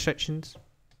pandemic restrictions.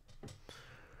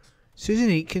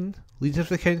 Susan Aitken, leader of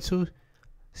the council,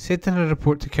 said in a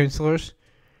report to councillors,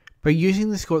 by using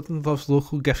the Scotland Loves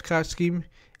Local gift card scheme,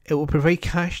 it will provide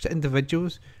cash to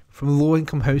individuals from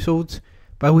low-income households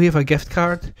by way of a gift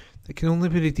card that can only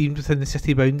be redeemed within the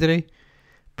city boundary,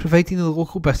 providing the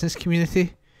local business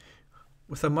community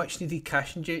with a much-needed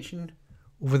cash injection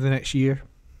over the next year.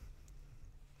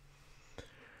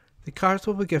 The cards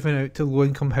will be given out to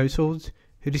low-income households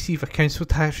who receive a council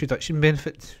tax reduction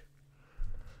benefit.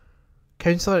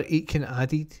 Councillor Aitken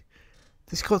added,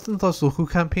 the Scotland Loves Local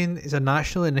campaign is a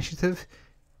national initiative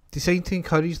designed to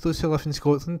encourage those who live in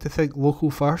Scotland to think local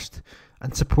first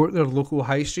and support their local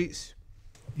high streets.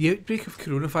 The outbreak of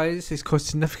coronavirus has caused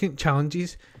significant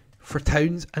challenges for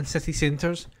towns and city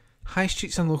centres, high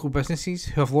streets and local businesses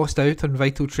who have lost out on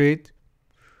vital trade.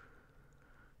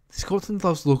 The Scotland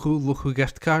Loves Local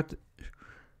gift card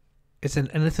is an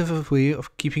innovative way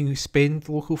of keeping spend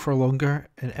local for longer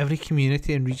in every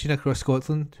community and region across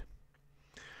Scotland.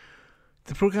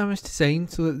 The programme is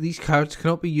designed so that these cards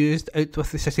cannot be used out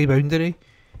with the city boundary,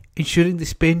 ensuring the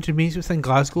spend remains within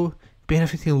Glasgow,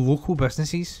 benefiting local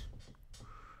businesses.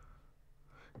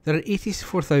 There are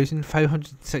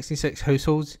 84,566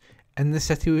 households in the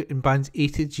city in bands A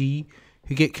to G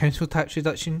who get council tax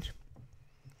reductions.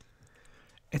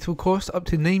 It will cost up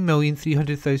to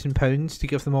 £9,300,000 to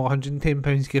give them all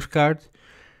 £110 gift card,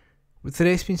 with the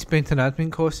rest being spent on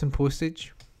admin costs and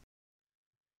postage.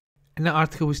 And that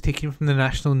article was taken from the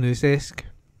National News Desk.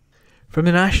 From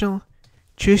the National,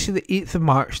 Tuesday the 8th of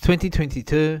March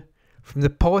 2022, from the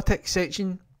Politics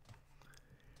section,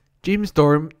 James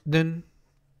Dornan,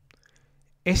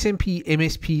 SNP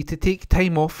MSP to take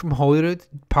time off from Holyrood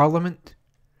Parliament,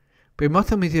 by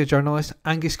multimedia journalist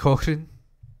Angus Cochrane.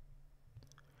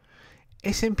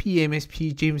 SNP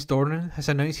MSP James Dornan has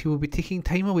announced he will be taking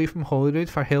time away from Holyrood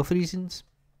for health reasons.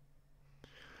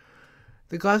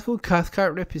 The Glasgow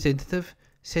Cathcart representative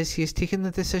says he has taken the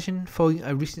decision following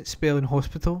a recent spell in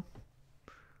hospital.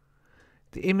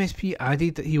 The MSP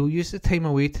added that he will use the time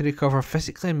away to recover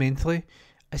physically and mentally,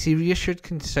 as he reassured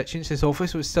constituents his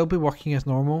office would still be working as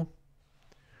normal.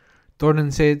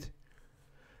 Dornan said,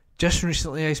 just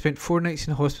recently I spent 4 nights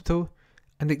in hospital,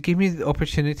 and it gave me the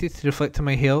opportunity to reflect on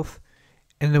my health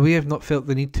in a way I've not felt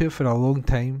the need to for a long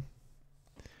time.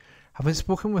 Having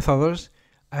spoken with others,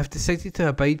 I have decided to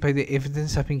abide by the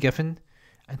evidence I've been given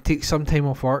and take some time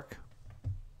off work.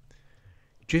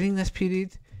 During this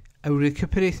period, I will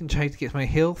recuperate and try to get my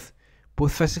health,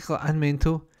 both physical and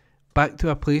mental, back to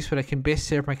a place where I can best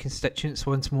serve my constituents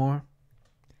once more.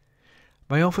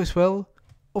 My office will,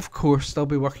 of course, still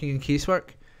be working in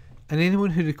casework, and anyone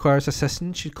who requires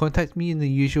assistance should contact me in the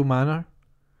usual manner.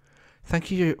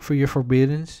 Thank you for your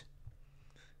forbearance.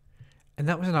 And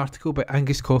that was an article by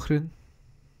Angus Cochrane.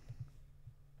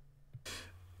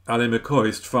 Ali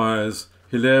McCoist fires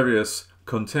hilarious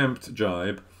contempt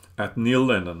jibe at Neil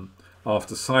Lennon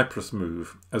after Cyprus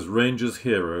move as Rangers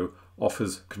hero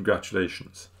offers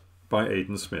congratulations, by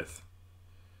Aidan Smith.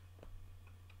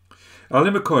 Ali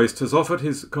McCoist has offered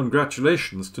his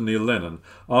congratulations to Neil Lennon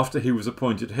after he was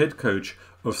appointed head coach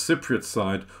of Cypriot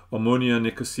side Omonia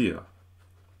Nicosia.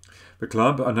 The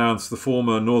club announced the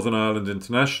former Northern Ireland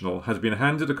international had been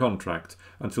handed a contract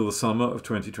until the summer of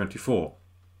 2024.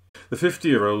 The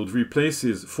 50-year-old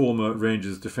replaces former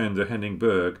Rangers defender Henning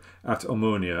Berg at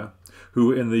Omonia,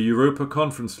 who in the Europa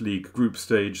Conference League group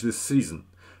stage this season,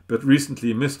 but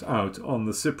recently missed out on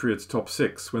the Cypriot top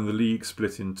 6 when the league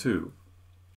split in two.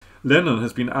 Lennon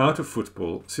has been out of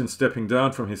football since stepping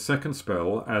down from his second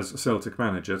spell as Celtic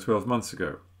manager 12 months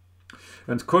ago.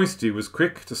 And Coisty was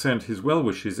quick to send his well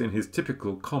wishes in his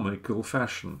typical comical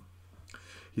fashion.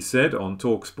 He said on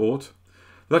TalkSport,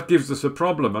 "That gives us a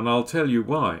problem and I'll tell you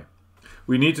why.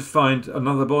 We need to find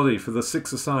another body for the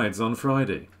six-a-sides on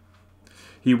Friday."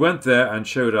 He went there and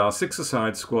showed our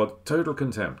six-a-side squad total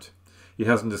contempt. He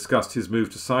hasn't discussed his move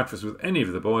to Cyprus with any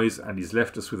of the boys and he's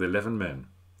left us with 11 men.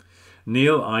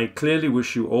 Neil, I clearly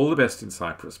wish you all the best in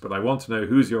Cyprus, but I want to know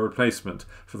who's your replacement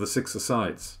for the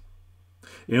six-a-sides.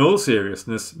 In all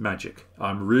seriousness, magic.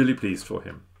 I'm really pleased for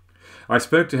him. I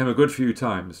spoke to him a good few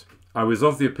times. I was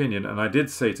of the opinion, and I did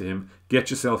say to him, get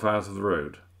yourself out of the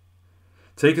road.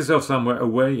 Take yourself somewhere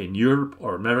away in Europe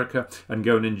or America and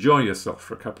go and enjoy yourself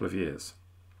for a couple of years.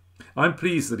 I'm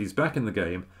pleased that he's back in the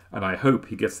game, and I hope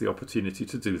he gets the opportunity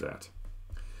to do that.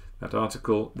 That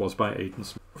article was by Aidan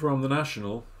Smith. From The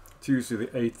National, Tuesday the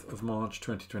 8th of March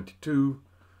 2022,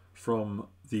 from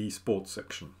the sports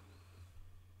section.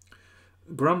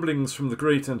 Grumblings from the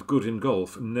great and good in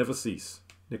golf never cease.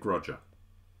 Nick Roger.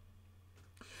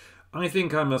 I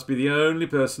think I must be the only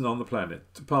person on the planet,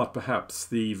 apart perhaps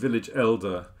the village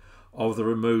elder of the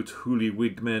remote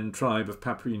Hoolywigmen tribe of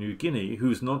Papua New Guinea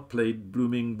who's not played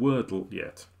blooming Wordle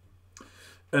yet.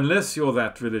 Unless you're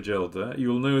that village elder,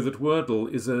 you'll know that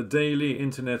Wordle is a daily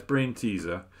internet brain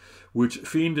teaser which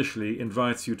fiendishly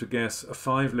invites you to guess a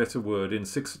 5-letter word in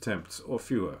 6 attempts or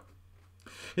fewer.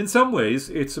 In some ways,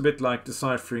 it's a bit like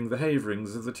deciphering the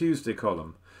haverings of the Tuesday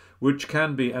column, which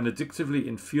can be an addictively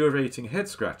infuriating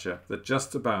head-scratcher that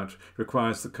just about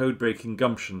requires the code-breaking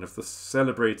gumption of the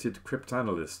celebrated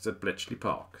cryptanalysts at Bletchley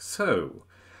Park. So,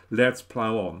 let's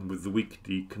plough on with the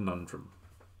weekly conundrum.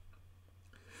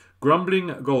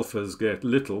 Grumbling golfers get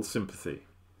little sympathy.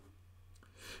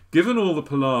 Given all the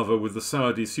palaver with the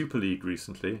Saudi Super League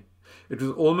recently, it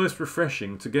was almost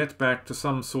refreshing to get back to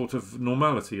some sort of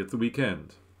normality at the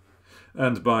weekend.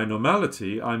 And by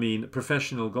normality, I mean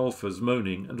professional golfers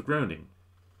moaning and groaning.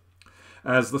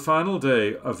 As the final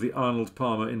day of the Arnold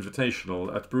Palmer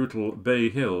Invitational at brutal Bay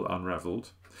Hill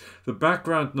unravelled, the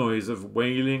background noise of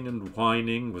wailing and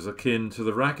whining was akin to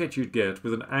the racket you'd get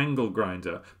with an angle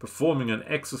grinder performing an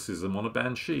exorcism on a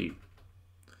banshee.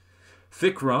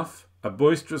 Thick rough, a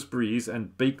boisterous breeze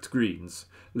and baked greens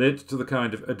led to the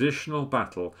kind of additional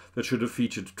battle that should have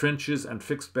featured trenches and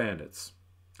fixed bayonets.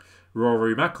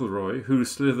 Rory McIlroy, who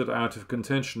slithered out of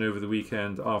contention over the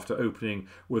weekend after opening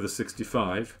with a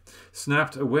 65,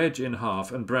 snapped a wedge in half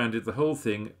and branded the whole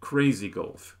thing crazy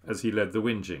golf as he led the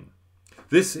whinging.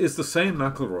 This is the same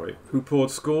McIlroy who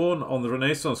poured scorn on the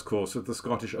Renaissance course at the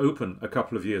Scottish Open a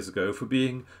couple of years ago for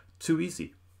being too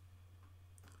easy.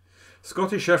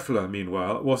 Scotty Scheffler,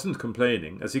 meanwhile, wasn't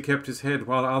complaining as he kept his head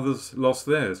while others lost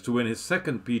theirs to win his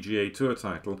second PGA Tour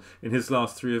title in his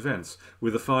last 3 events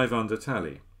with a 5-under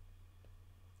tally.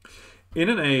 In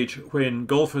an age when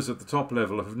golfers at the top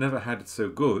level have never had it so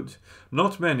good,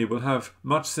 not many will have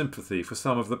much sympathy for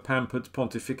some of the pampered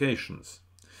pontifications.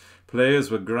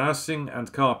 Players were grousing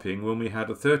and carping when we had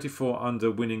a 34-under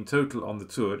winning total on the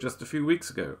tour just a few weeks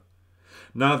ago.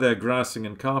 Now they're grousing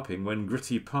and carping when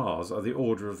gritty pars are the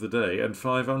order of the day and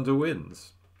 5-under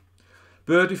wins.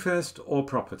 Birdiefest or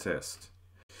proper test?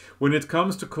 When it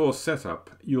comes to course setup,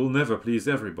 you'll never please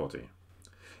everybody.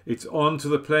 It's on to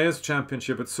the Players'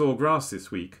 Championship at Sawgrass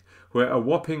this week, where a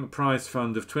whopping prize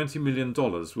fund of $20 million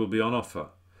will be on offer.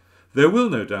 There will,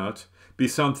 no doubt, be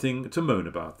something to moan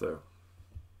about, though.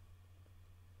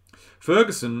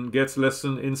 Ferguson gets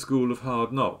lesson in School of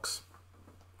Hard Knocks.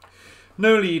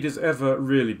 No lead is ever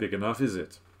really big enough, is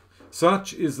it?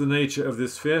 Such is the nature of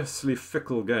this fiercely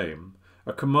fickle game.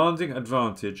 A commanding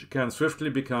advantage can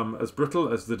swiftly become as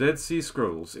brittle as the Dead Sea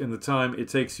Scrolls in the time it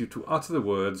takes you to utter the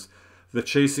words, "The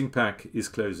chasing pack is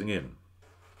closing in."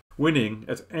 Winning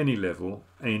at any level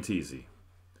ain't easy.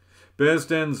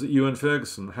 Bearsden's Ewan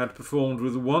Ferguson had performed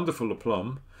with wonderful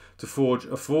aplomb to forge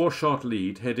a 4-shot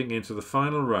lead heading into the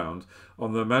final round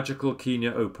on the magical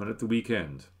Kenya Open at the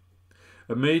weekend.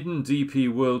 A maiden DP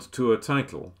World Tour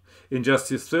title, in just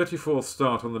his 34th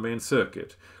start on the main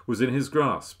circuit, was in his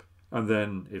grasp, and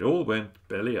then it all went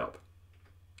belly up.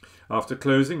 After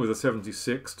closing with a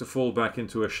 76 to fall back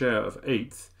into a share of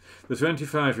 8th, the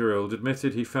 25-year-old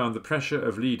admitted he found the pressure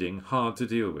of leading hard to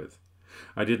deal with.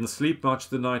 "I didn't sleep much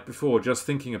the night before just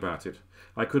thinking about it.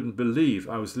 I couldn't believe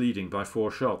I was leading by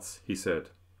 4 shots, he said.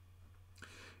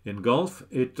 In golf,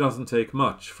 it doesn't take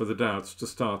much for the doubts to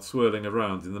start swirling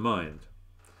around in the mind.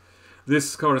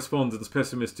 This correspondent's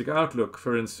pessimistic outlook,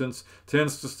 for instance,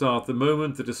 tends to start the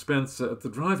moment the dispenser at the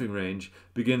driving range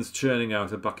begins churning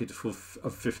out a bucketful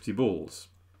of 50 balls.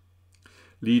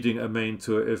 Leading a main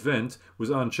tour event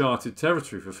was uncharted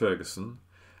territory for Ferguson,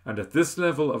 and at this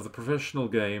level of the professional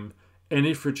game,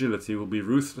 any fragility will be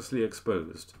ruthlessly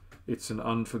exposed. It's an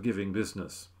unforgiving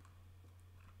business.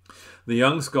 The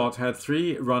young Scot had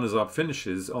 3 runners-up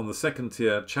finishes on the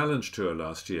second-tier Challenge Tour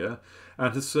last year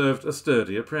and has served a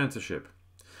sturdy apprenticeship.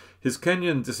 His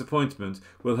Kenyan disappointment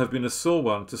will have been a sore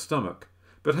one to stomach,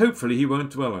 but hopefully he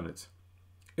won't dwell on it.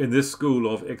 In this school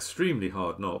of extremely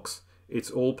hard knocks,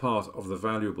 it's all part of the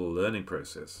valuable learning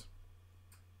process.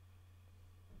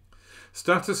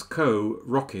 Status quo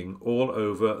rocking all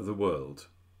over the world.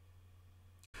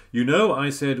 You know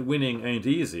I said winning ain't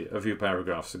easy a few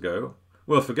paragraphs ago.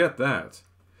 Well, forget that.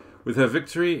 With her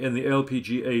victory in the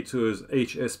LPGA Tour's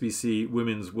HSBC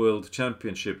Women's World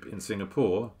Championship in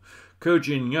Singapore, Ko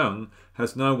Jin Young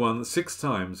has now won 6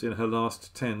 times in her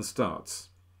last 10 starts.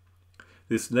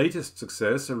 This latest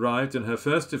success arrived in her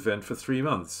first event for 3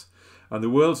 months, and the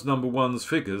world's number one's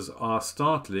figures are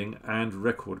startling and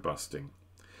record-busting.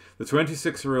 The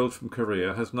 26-year-old from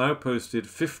Korea has now posted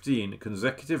 15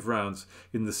 consecutive rounds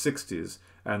in the 60s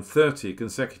and 30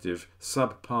 consecutive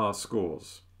sub-par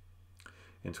scores.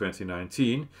 In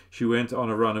 2019, she went on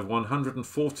a run of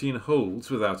 114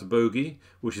 holes without a bogey,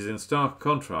 which is in stark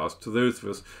contrast to those of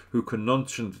us who can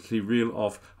nonchalantly reel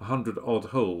off 100-odd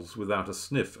holes without a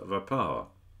sniff of a par.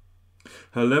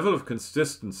 Her level of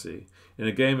consistency in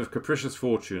a game of capricious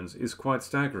fortunes is quite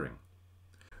staggering.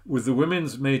 With the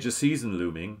women's major season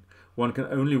looming, one can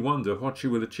only wonder what she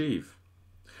will achieve.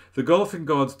 The golfing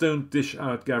gods don't dish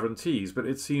out guarantees, but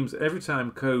it seems every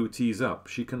time Ko tees up,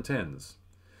 she contends.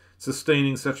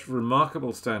 Sustaining such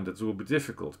remarkable standards will be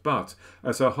difficult, but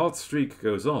as her hot streak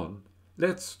goes on,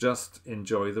 let's just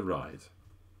enjoy the ride.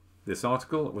 This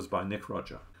article was by Nick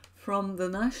Roger. From the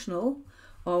National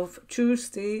of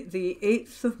Tuesday, the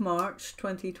 8th of March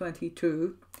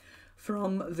 2022,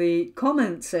 from the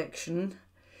comment section,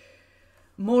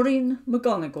 Maureen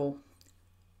McGonigal.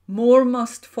 More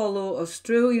must follow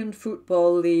Australian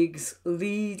Football League's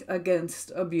lead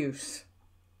against abuse.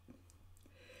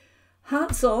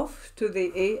 Hats off to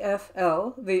the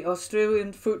AFL, the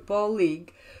Australian Football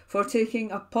League, for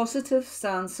taking a positive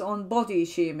stance on body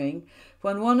shaming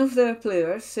when one of their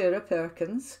players, Sarah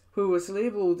Perkins, who was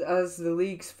labelled as the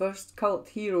league's first cult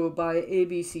hero by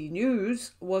ABC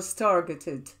News, was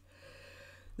targeted.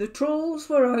 The trolls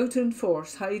were out in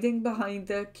force, hiding behind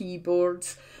their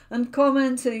keyboards and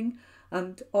commenting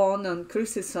and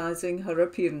criticising her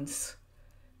appearance.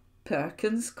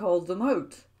 Perkins called them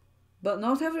out. But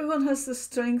not everyone has the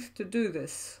strength to do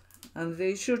this, and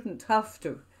they shouldn't have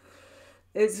to.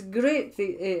 It's great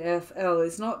the AFL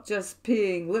is not just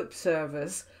paying lip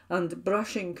service and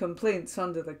brushing complaints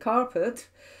under the carpet.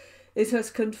 It has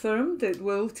confirmed it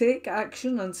will take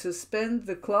action and suspend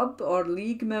the club or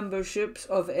league memberships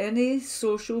of any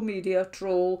social media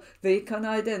troll they can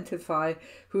identify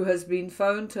who has been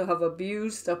found to have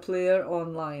abused a player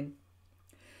online.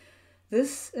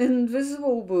 This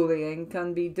invisible bullying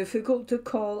can be difficult to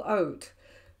call out,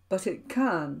 but it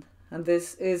can, and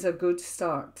this is a good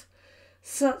start.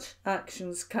 Such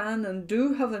actions can and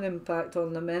do have an impact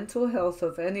on the mental health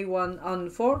of anyone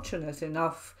unfortunate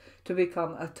enough to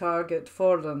become a target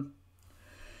for them.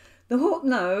 The hope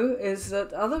now is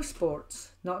that other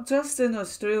sports, not just in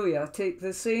Australia, take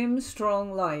the same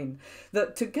strong line,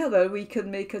 that together we can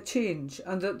make a change,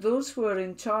 and that those who are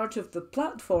in charge of the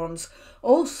platforms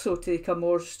also take a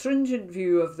more stringent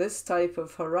view of this type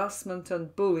of harassment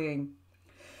and bullying.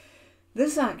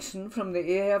 This action from the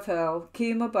AFL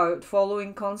came about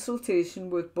following consultation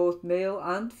with both male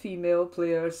and female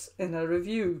players in a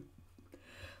review.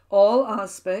 All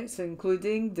aspects,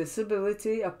 including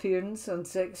disability, appearance and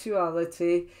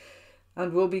sexuality,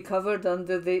 and will be covered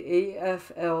under the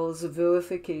AFL's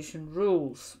vilification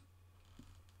rules.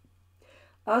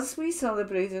 As we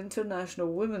celebrate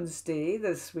International Women's Day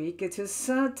this week, it is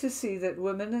sad to see that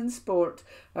women in sport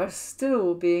are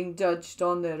still being judged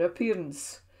on their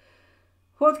appearance.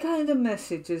 What kind of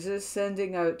message is this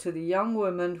sending out to the young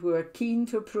women who are keen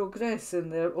to progress in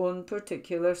their own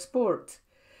particular sport?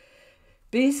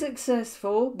 Be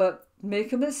successful, but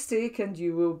make a mistake and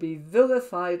you will be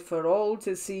vilified for all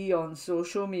to see on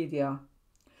social media.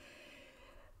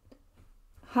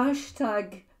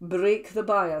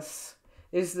 #BreakTheBias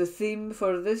is the theme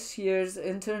for this year's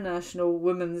International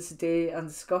Women's Day,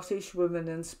 and Scottish Women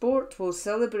in Sport will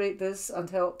celebrate this and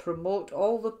help promote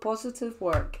all the positive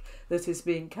work that is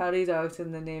being carried out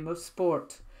in the name of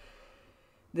sport.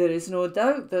 There is no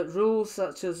doubt that rules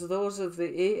such as those of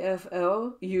the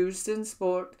AFL used in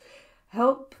sport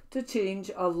help to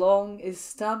change a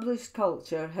long-established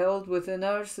culture held within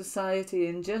our society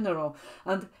in general,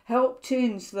 and help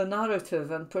change the narrative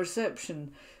and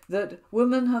perception that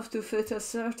women have to fit a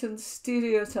certain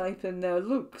stereotype in their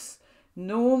looks,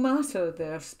 no matter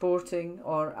their sporting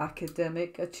or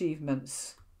academic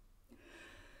achievements.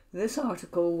 This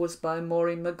article was by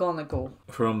Maureen McGonigal.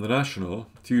 From the National,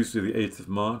 Tuesday the 8th of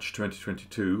March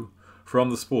 2022, from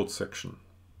the sports section.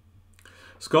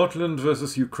 Scotland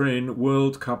vs Ukraine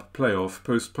World Cup playoff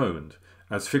postponed,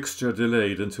 as fixture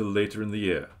delayed until later in the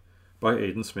year, by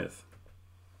Aidan Smith.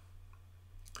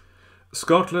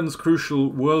 Scotland's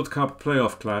crucial World Cup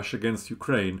playoff clash against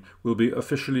Ukraine will be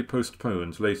officially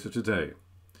postponed later today.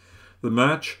 The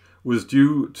match was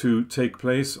due to take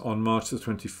place on March the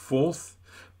 24th,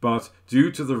 but due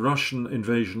to the Russian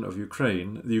invasion of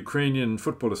Ukraine, the Ukrainian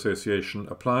Football Association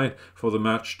applied for the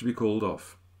match to be called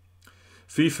off.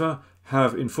 FIFA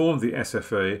have informed the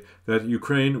SFA that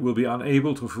Ukraine will be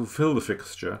unable to fulfil the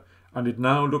fixture, and it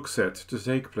now looks set to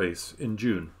take place in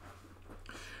June.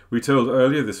 We told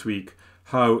earlier this week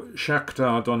how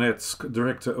Shakhtar Donetsk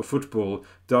Director of Football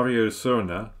Dario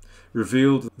Srna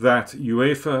revealed that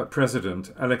UEFA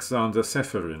President Alexander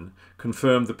Seferin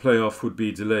confirmed the playoff would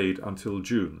be delayed until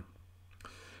June.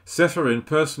 Seferin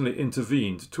personally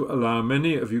intervened to allow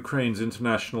many of Ukraine's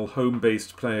international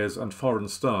home-based players and foreign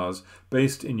stars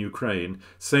based in Ukraine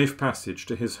safe passage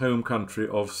to his home country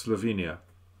of Slovenia.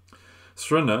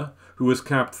 Srna, who was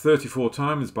capped 34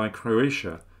 times by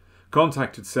Croatia,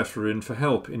 contacted Seferin for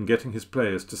help in getting his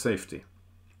players to safety.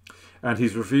 And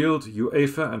he's revealed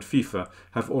UEFA and FIFA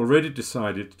have already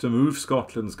decided to move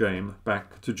Scotland's game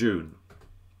back to June.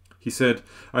 He said,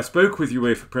 "I spoke with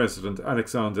UEFA President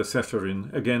Alexander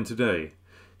Seferin again today.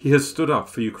 He has stood up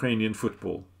for Ukrainian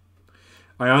football.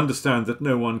 I understand that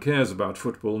no one cares about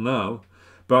football now,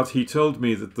 but he told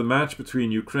me that the match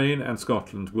between Ukraine and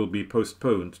Scotland will be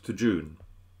postponed to June.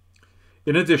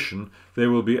 In addition,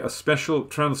 there will be a special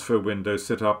transfer window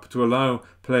set up to allow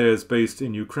players based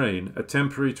in Ukraine a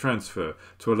temporary transfer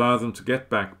to allow them to get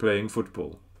back playing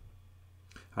football.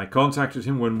 I contacted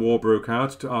him when war broke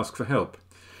out to ask for help.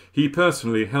 He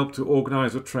personally helped to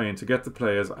organise a train to get the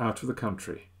players out of the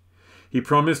country. He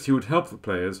promised he would help the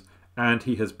players, and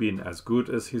he has been as good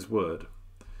as his word."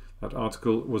 That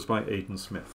article was by Aidan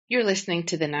Smith. You're listening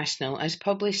to The National as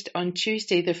published on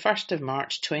Tuesday the 1st of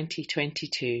March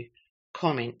 2022.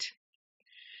 Comment.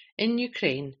 In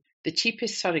Ukraine, the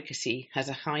cheapest surrogacy has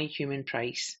a high human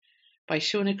price. By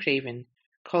Shona Craven,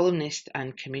 columnist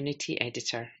and community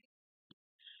editor.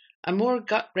 A more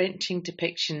gut-wrenching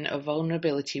depiction of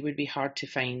vulnerability would be hard to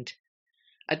find.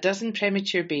 A dozen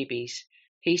premature babies,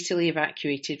 hastily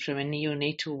evacuated from a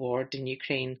neonatal ward in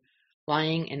Ukraine,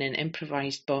 lying in an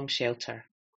improvised bomb shelter.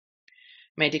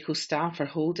 Medical staff are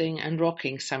holding and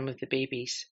rocking some of the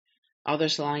babies.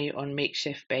 Others lie on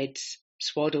makeshift beds,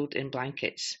 swaddled in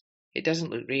blankets. It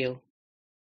doesn't look real.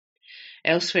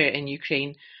 Elsewhere in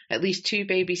Ukraine, at least 2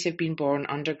 babies have been born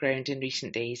underground in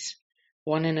recent days.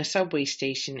 One in a subway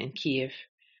station in Kiev,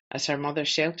 as her mother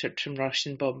sheltered from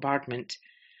Russian bombardment,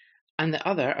 and the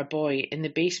other, a boy, in the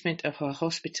basement of a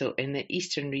hospital in the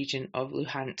eastern region of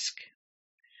Luhansk.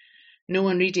 No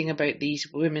one reading about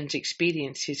these women's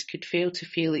experiences could fail to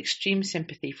feel extreme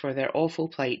sympathy for their awful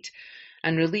plight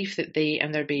and relief that they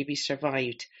and their babies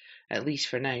survived, at least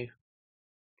for now.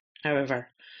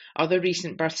 However, other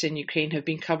recent births in Ukraine have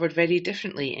been covered very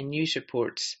differently in news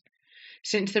reports.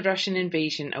 Since the Russian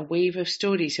invasion, a wave of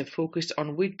stories have focused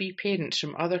on would-be parents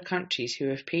from other countries who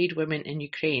have paid women in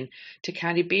Ukraine to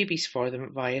carry babies for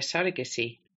them via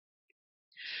surrogacy.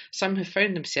 Some have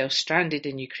found themselves stranded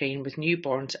in Ukraine with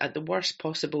newborns at the worst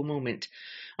possible moment,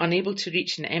 unable to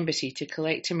reach an embassy to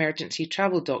collect emergency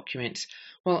travel documents,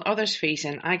 while others face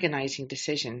an agonising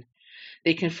decision.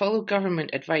 They can follow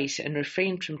government advice and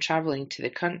refrain from travelling to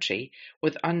the country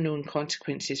with unknown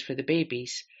consequences for the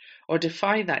babies, or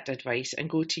defy that advice and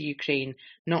go to Ukraine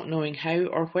not knowing how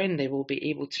or when they will be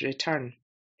able to return.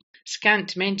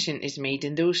 Scant mention is made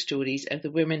in those stories of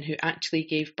the women who actually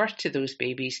gave birth to those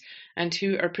babies and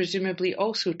who are presumably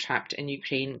also trapped in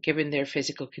Ukraine given their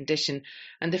physical condition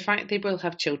and the fact they will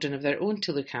have children of their own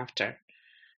to look after,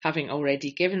 having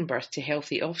already given birth to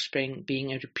healthy offspring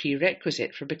being a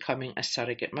prerequisite for becoming a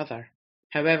surrogate mother.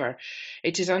 However,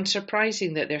 it is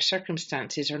unsurprising that their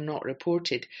circumstances are not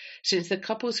reported, since the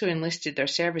couples who enlisted their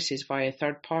services via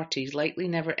third parties likely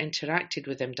never interacted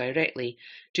with them directly,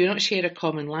 do not share a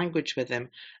common language with them,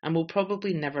 and will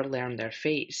probably never learn their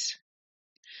fates.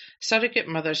 Surrogate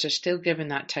mothers are still given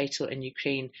that title in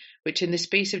Ukraine, which in the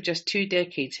space of just 2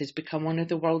 decades has become one of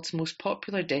the world's most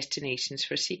popular destinations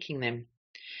for seeking them.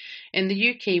 In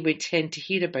the UK, we tend to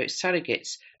hear about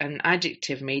surrogates, an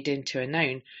adjective made into a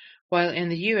noun, while in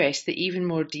the US the even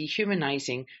more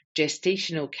dehumanising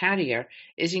gestational carrier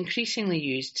is increasingly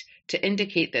used to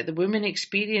indicate that the woman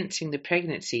experiencing the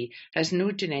pregnancy has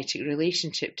no genetic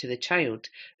relationship to the child,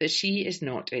 that she is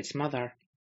not its mother.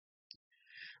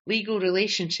 Legal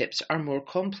relationships are more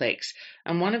complex,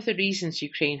 and one of the reasons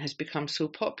Ukraine has become so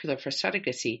popular for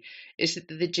surrogacy is that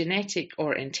the genetic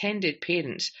or intended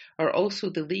parents are also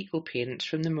the legal parents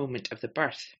from the moment of the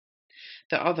birth.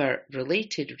 The other,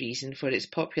 related reason for its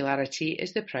popularity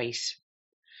is the price.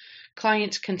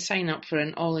 Clients can sign up for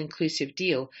an all-inclusive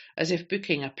deal as if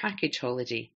booking a package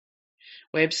holiday.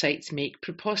 Websites make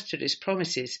preposterous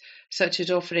promises, such as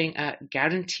offering a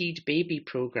guaranteed baby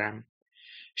program.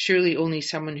 Surely only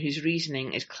someone whose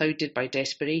reasoning is clouded by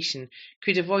desperation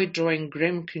could avoid drawing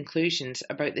grim conclusions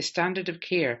about the standard of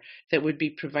care that would be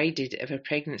provided if a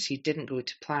pregnancy didn't go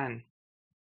to plan.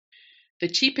 The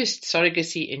cheapest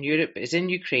surrogacy in Europe is in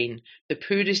Ukraine, the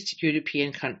poorest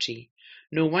European country.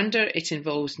 No wonder it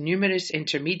involves numerous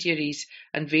intermediaries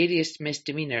and various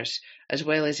misdemeanours, as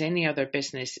well as any other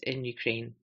business in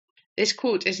Ukraine. This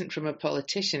quote isn't from a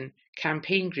politician,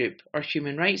 campaign group, or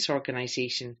human rights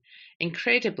organisation.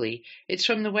 Incredibly, it's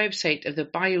from the website of the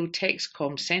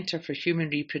Biotexcom Centre for Human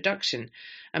Reproduction,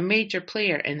 a major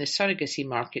player in the surrogacy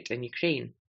market in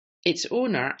Ukraine. Its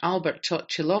owner, Albert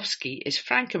Tochilovsky, is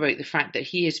frank about the fact that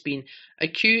he has been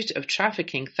accused of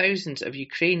trafficking thousands of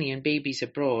Ukrainian babies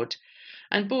abroad,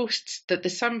 and boasts that the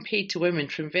sum paid to women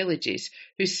from villages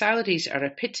whose salaries are a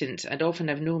pittance and often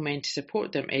have no men to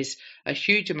support them is a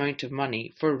huge amount of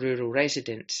money for rural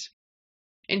residents.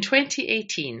 In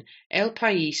 2018, El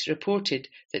País reported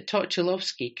that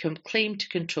Tochilovsky claimed to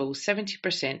control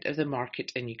 70% of the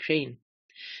market in Ukraine.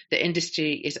 The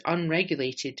industry is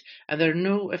unregulated and there are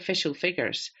no official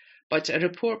figures, but a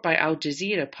report by Al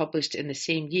Jazeera published in the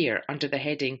same year under the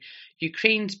heading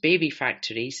Ukraine's Baby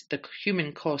Factories, the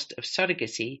Human Cost of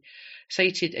Surrogacy,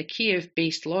 cited a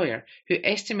Kiev-based lawyer who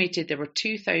estimated there were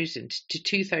 2,000 to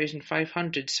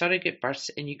 2,500 surrogate births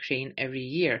in Ukraine every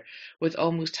year, with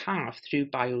almost half through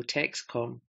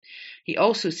Biotexcom. He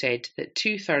also said that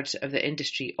 2/3 of the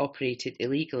industry operated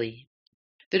illegally.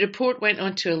 The report went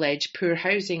on to allege poor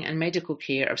housing and medical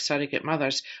care of surrogate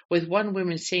mothers, with one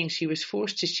woman saying she was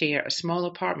forced to share a small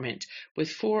apartment with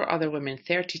 4 other women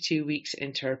 32 weeks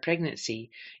into her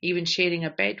pregnancy, even sharing a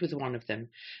bed with one of them,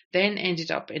 then ended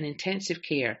up in intensive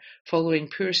care following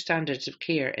poor standards of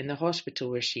care in the hospital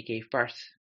where she gave birth.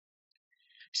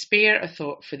 Spare a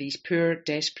thought for these poor,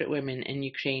 desperate women in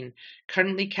Ukraine,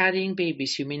 currently carrying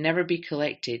babies who may never be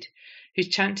collected, whose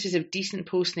chances of decent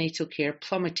postnatal care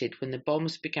plummeted when the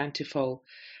bombs began to fall,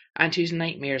 and whose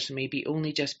nightmares may be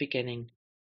only just beginning.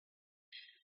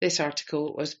 This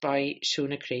article was by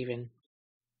Shona Craven.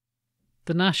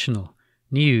 The National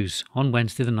News on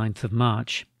Wednesday the 9th of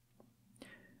March.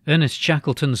 Ernest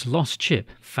Shackleton's lost ship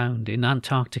found in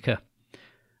Antarctica.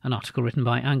 An article written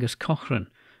by Angus Cochrane,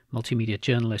 multimedia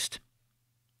journalist.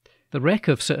 The wreck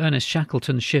of Sir Ernest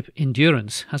Shackleton's ship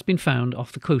Endurance has been found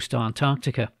off the coast of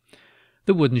Antarctica.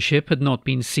 The wooden ship had not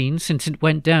been seen since it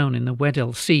went down in the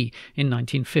Weddell Sea in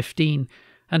 1915,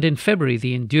 and in February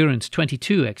the Endurance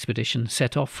 22 expedition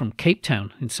set off from Cape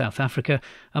Town in South Africa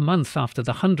a month after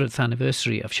the 100th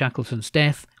anniversary of Shackleton's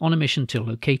death on a mission to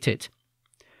locate it.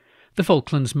 The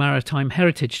Falklands Maritime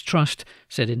Heritage Trust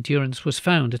said Endurance was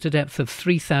found at a depth of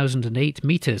 3,008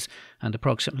 metres and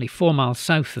approximately 4 miles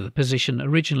south of the position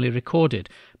originally recorded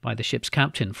by the ship's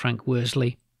captain, Frank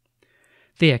Worsley.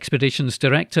 The expedition's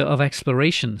Director of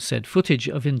Exploration said footage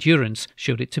of Endurance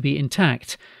showed it to be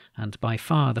intact and by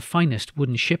far the finest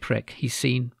wooden shipwreck he's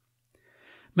seen.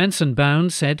 Menson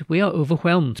Bound said, "We are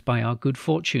overwhelmed by our good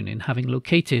fortune in having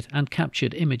located and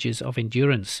captured images of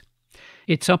Endurance.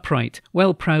 It's upright,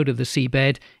 well proud of the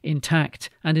seabed, intact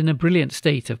and in a brilliant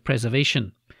state of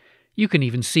preservation. You can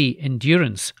even see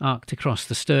Endurance arced across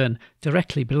the stern,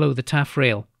 directly below the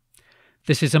taffrail.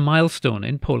 This is a milestone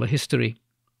in polar history."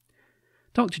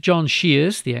 Dr. John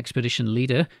Shears, the expedition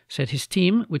leader, said his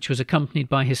team, which was accompanied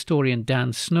by historian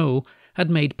Dan Snow, had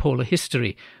made polar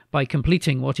history by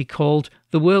completing what he called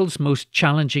the world's most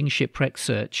challenging shipwreck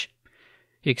search.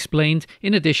 He explained,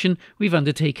 "In addition, we've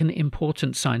undertaken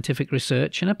important scientific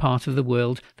research in a part of the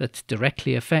world that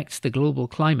directly affects the global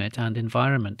climate and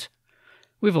environment.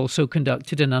 We've also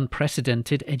conducted an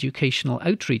unprecedented educational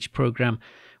outreach programme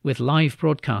with live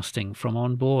broadcasting from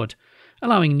on board,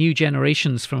 allowing new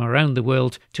generations from around the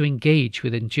world to engage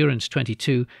with Endurance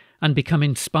 22 and become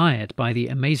inspired by the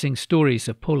amazing stories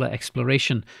of polar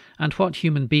exploration and what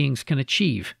human beings can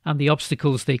achieve and the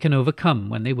obstacles they can overcome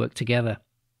when they work together."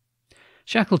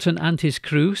 Shackleton and his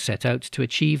crew set out to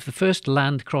achieve the first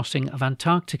land crossing of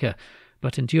Antarctica,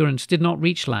 but Endurance did not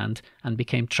reach land and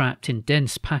became trapped in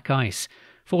dense pack ice,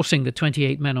 forcing the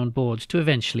 28 men on board to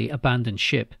eventually abandon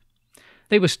ship.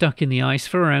 They were stuck in the ice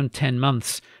for around 10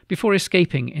 months before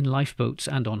escaping in lifeboats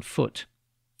and on foot.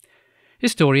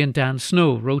 Historian Dan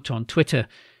Snow wrote on Twitter,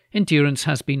 "Endurance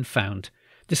has been found.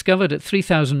 Discovered at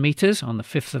 3,000 metres on the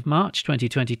 5th of March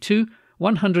 2022,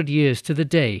 100 years to the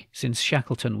day since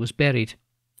Shackleton was buried.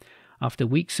 After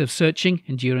weeks of searching,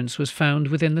 Endurance was found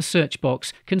within the search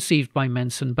box conceived by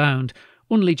Menson Bound,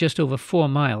 only just over 4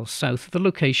 miles south of the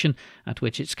location at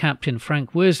which its captain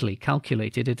Frank Worsley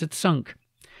calculated it had sunk.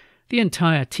 The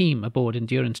entire team aboard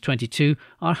Endurance 22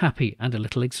 are happy and a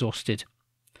little exhausted.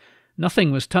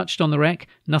 Nothing was touched on the wreck,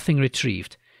 nothing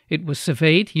retrieved. It was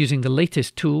surveyed using the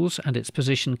latest tools and its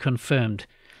position confirmed.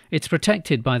 It's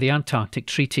protected by the Antarctic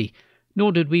Treaty,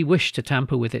 nor did we wish to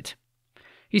tamper with it."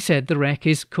 He said the wreck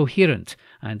is coherent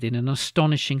and in an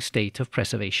astonishing state of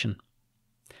preservation.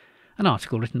 An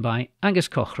article written by Angus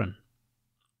Cochrane.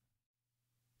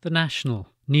 The National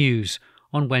News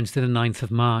on Wednesday the 9th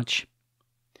of March.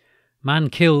 Man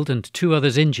killed and 2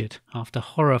 others injured after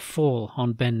horror fall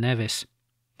on Ben Nevis.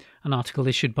 An article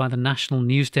issued by the National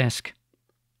News Desk.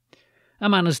 A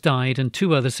man has died and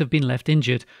 2 others have been left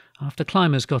injured after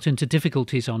climbers got into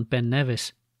difficulties on Ben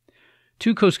Nevis.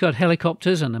 2 Coast Guard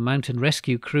helicopters and a mountain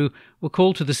rescue crew were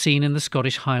called to the scene in the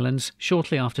Scottish Highlands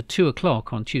shortly after 2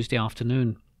 o'clock on Tuesday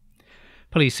afternoon.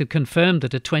 Police have confirmed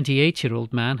that a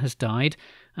 28-year-old man has died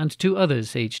and 2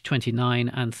 others, aged 29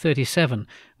 and 37,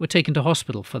 were taken to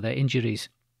hospital for their injuries.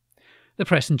 The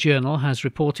Press and Journal has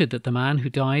reported that the man who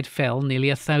died fell nearly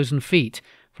 1,000 feet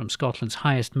from Scotland's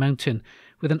highest mountain,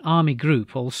 with an army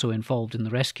group also involved in the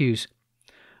rescues.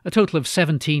 A total of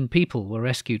 17 people were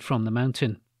rescued from the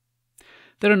mountain.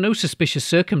 There are no suspicious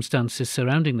circumstances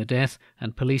surrounding the death,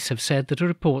 and police have said that a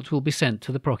report will be sent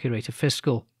to the Procurator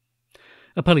Fiscal.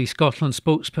 A Police Scotland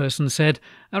spokesperson said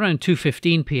around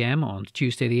 2:15 p.m. on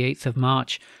Tuesday the 8th of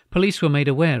March, police were made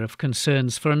aware of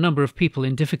concerns for a number of people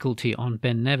in difficulty on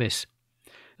Ben Nevis.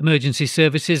 Emergency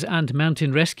services and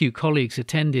mountain rescue colleagues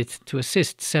attended to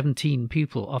assist 17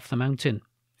 people off the mountain.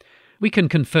 We can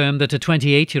confirm that a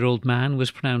 28-year-old man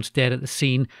was pronounced dead at the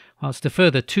scene, whilst a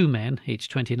further 2 men,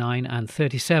 aged 29 and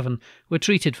 37, were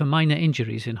treated for minor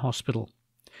injuries in hospital.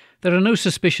 There are no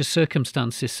suspicious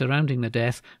circumstances surrounding the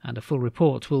death, and a full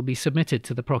report will be submitted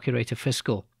to the Procurator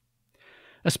Fiscal.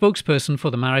 A spokesperson for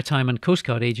the Maritime and Coast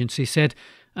Guard Agency said,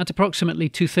 at approximately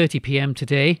 2:30 p.m.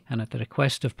 today, and at the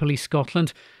request of Police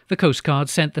Scotland, the Coast Guard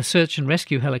sent the search and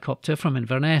rescue helicopter from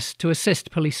Inverness to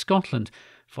assist Police Scotland,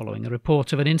 following a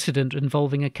report of an incident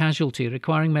involving a casualty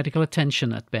requiring medical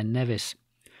attention at Ben Nevis.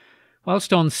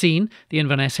 Whilst on scene, the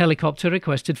Inverness helicopter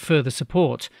requested further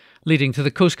support, leading to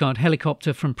the Coast Guard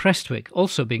helicopter from Prestwick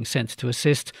also being sent to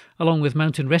assist, along with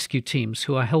mountain rescue teams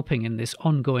who are helping in this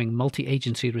ongoing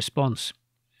multi-agency response.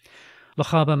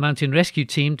 Lochaber Mountain Rescue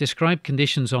Team described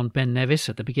conditions on Ben Nevis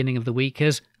at the beginning of the week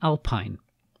as alpine.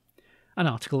 An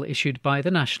article issued by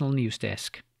the National News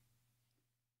Desk.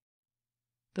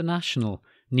 The National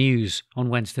News on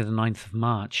Wednesday the 9th of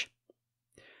March.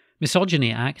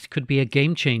 Misogyny Act could be a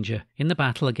game-changer in the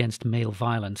battle against male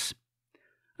violence.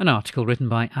 An article written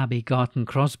by Abby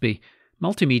Garton-Crosby,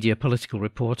 multimedia political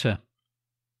reporter.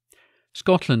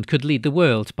 Scotland could lead the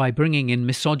world by bringing in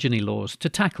misogyny laws to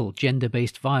tackle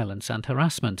gender-based violence and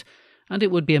harassment, and it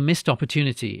would be a missed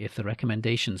opportunity if the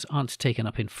recommendations aren't taken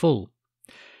up in full.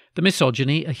 The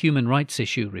Misogyny, a Human Rights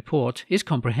Issue report is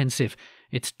comprehensive.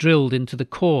 It's drilled into the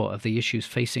core of the issues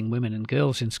facing women and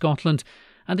girls in Scotland,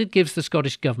 and it gives the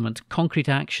Scottish Government concrete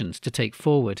actions to take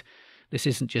forward. This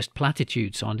isn't just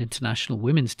platitudes on International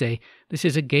Women's Day, this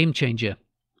is a game-changer.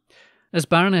 As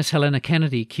Baroness Helena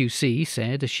Kennedy QC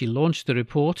said as she launched the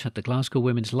report at the Glasgow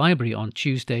Women's Library on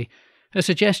Tuesday, her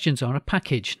suggestions are a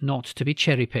package not to be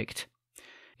cherry-picked.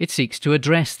 It seeks to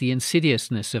address the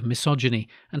insidiousness of misogyny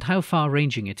and how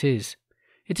far-ranging it is.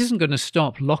 It isn't going to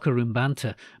stop locker-room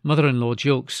banter, mother-in-law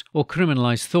jokes or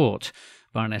criminalise thought.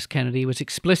 Baroness Kennedy was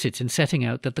explicit in setting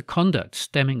out that the conduct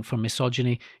stemming from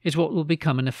misogyny is what will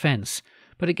become an offence,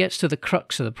 but it gets to the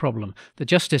crux of the problem. The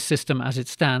justice system as it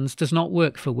stands does not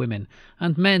work for women,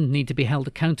 and men need to be held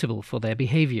accountable for their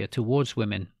behaviour towards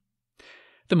women.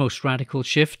 The most radical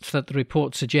shift that the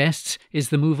report suggests is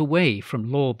the move away from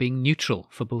law being neutral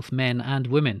for both men and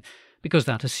women, because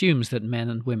that assumes that men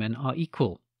and women are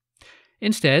equal.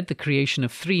 Instead, the creation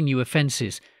of 3 new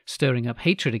offences, stirring up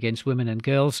hatred against women and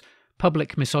girls,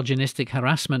 public misogynistic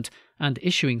harassment, and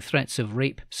issuing threats of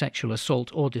rape, sexual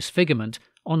assault or disfigurement,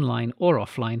 online or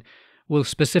offline, will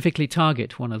specifically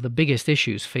target one of the biggest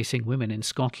issues facing women in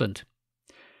Scotland.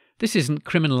 This isn't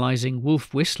criminalising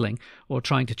wolf whistling or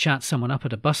trying to chat someone up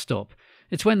at a bus stop.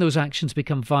 It's when those actions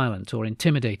become violent or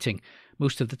intimidating,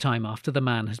 most of the time after the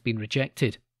man has been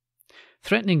rejected.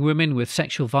 Threatening women with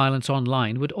sexual violence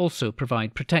online would also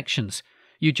provide protections.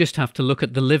 You just have to look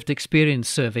at the lived experience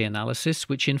survey analysis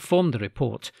which informed the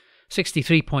report.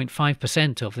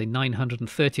 63.5% of the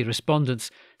 930 respondents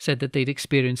said that they'd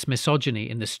experienced misogyny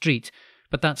in the street,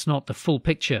 but that's not the full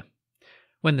picture.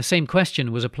 When the same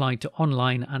question was applied to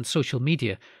online and social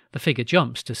media, the figure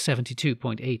jumps to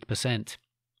 72.8%.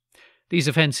 These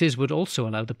offences would also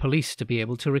allow the police to be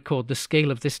able to record the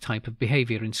scale of this type of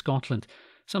behaviour in Scotland,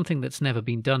 something that's never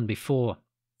been done before.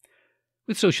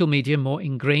 With social media more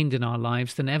ingrained in our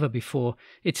lives than ever before,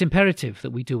 it's imperative that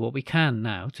we do what we can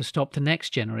now to stop the next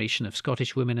generation of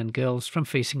Scottish women and girls from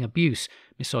facing abuse,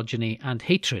 misogyny and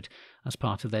hatred as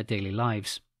part of their daily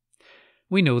lives.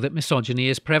 We know that misogyny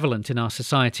is prevalent in our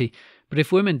society, but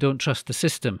if women don't trust the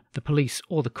system, the police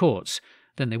or the courts,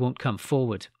 then they won't come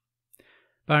forward.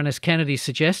 Baroness Kennedy's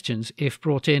suggestions, if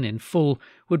brought in full,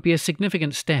 would be a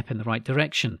significant step in the right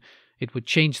direction. It would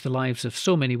change the lives of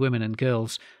so many women and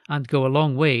girls and go a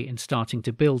long way in starting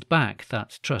to build back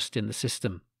that trust in the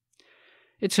system.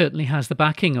 It certainly has the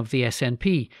backing of the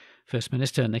SNP. First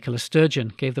Minister Nicola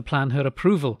Sturgeon gave the plan her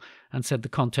approval and said the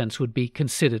contents would be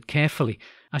considered carefully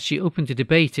as she opened a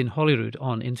debate in Holyrood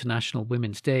on International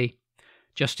Women's Day.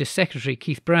 Justice Secretary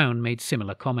Keith Brown made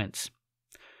similar comments.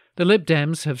 The Lib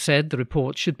Dems have said the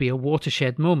report should be a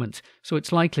watershed moment, so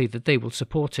it's likely that they will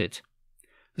support it.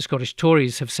 The Scottish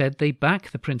Tories have said they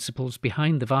back the principles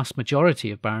behind the vast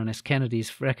majority of Baroness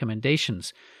Kennedy's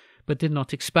recommendations, but did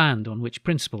not expand on which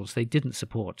principles they didn't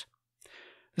support.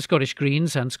 The Scottish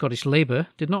Greens and Scottish Labour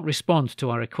did not respond to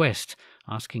our request,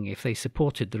 asking if they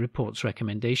supported the report's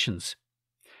recommendations.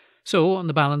 So, on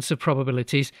the balance of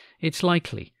probabilities, it's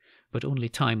likely, but only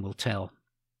time will tell.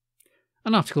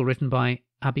 An article written by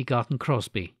Abby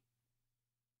Garton-Crosby.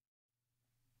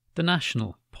 The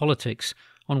National, Politics,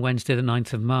 on Wednesday the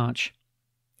 9th of March.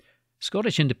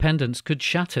 Scottish independence could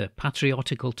shatter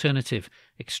patriotic alternative,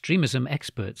 extremism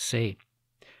experts say.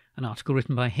 An article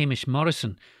written by Hamish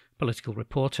Morrison, political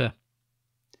reporter.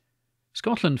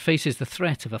 Scotland faces the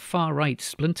threat of a far-right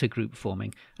splinter group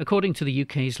forming, according to the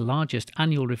UK's largest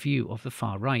annual review of the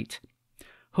far right.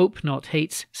 Hope Not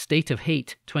Hate's State of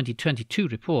Hate 2022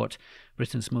 report,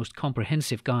 Britain's most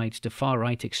comprehensive guide to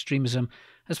far-right extremism,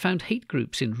 has found hate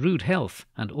groups in rude health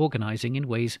and organising in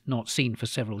ways not seen for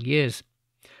several years.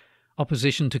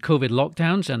 Opposition to COVID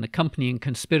lockdowns and accompanying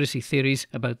conspiracy theories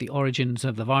about the origins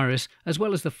of the virus, as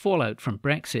well as the fallout from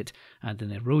Brexit and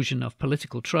an erosion of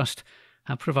political trust,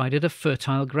 have provided a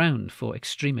fertile ground for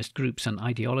extremist groups and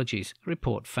ideologies, a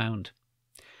report found.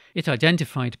 It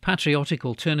identified Patriotic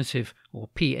Alternative, or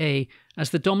PA,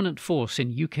 as the dominant force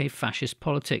in UK fascist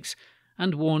politics,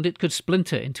 and warned it could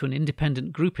splinter into an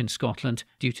independent group in Scotland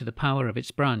due to the power of its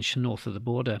branch north of the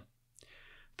border.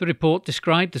 The report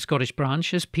described the Scottish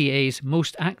branch as PA's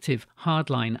most active,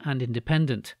 hardline and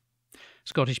independent.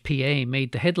 Scottish PA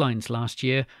made the headlines last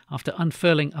year after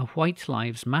unfurling a White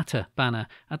Lives Matter banner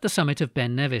at the summit of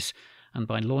Ben Nevis and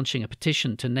by launching a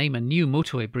petition to name a new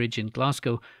motorway bridge in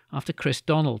Glasgow after Chris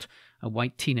Donald, a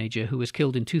white teenager who was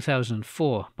killed in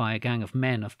 2004 by a gang of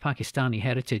men of Pakistani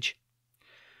heritage.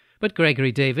 But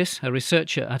Gregory Davis, a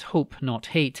researcher at Hope Not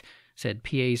Hate, said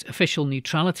PA's official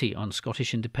neutrality on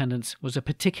Scottish independence was a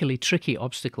particularly tricky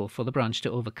obstacle for the branch to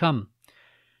overcome.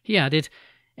 He added,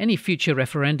 any future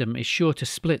referendum is sure to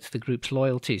split the group's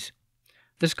loyalties.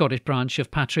 The Scottish branch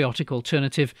of Patriotic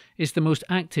Alternative is the most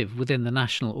active within the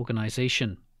national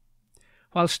organisation.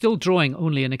 While still drawing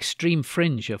only an extreme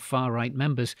fringe of far-right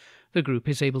members, the group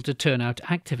is able to turn out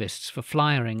activists for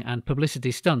flyering and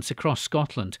publicity stunts across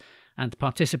Scotland, and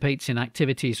participates in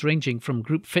activities ranging from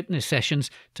group fitness sessions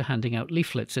to handing out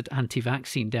leaflets at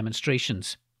anti-vaccine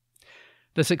demonstrations.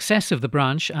 The success of the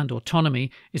branch and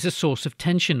autonomy is a source of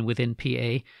tension within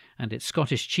PA, and its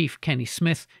Scottish chief Kenny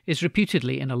Smith is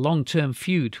reputedly in a long-term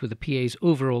feud with the PA's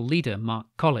overall leader Mark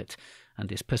Collett,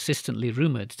 and is persistently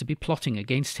rumoured to be plotting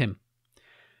against him.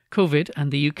 COVID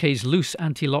and the UK's loose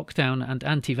anti-lockdown and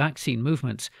anti-vaccine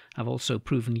movements have also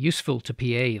proven useful to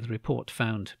PA, the report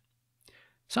found.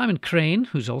 Simon Crane,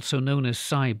 who's also known as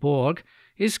Cy Borg,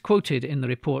 is quoted in the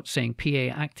report saying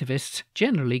PA activists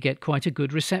generally get quite a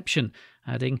good reception,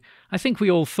 adding, I think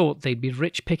we all thought they'd be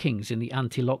rich pickings in the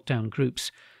anti-lockdown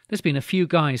groups. There's been a few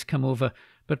guys come over,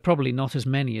 but probably not as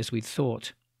many as we'd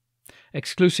thought.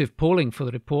 Exclusive polling for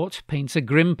the report paints a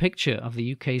grim picture of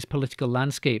the UK's political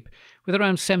landscape, with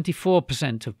around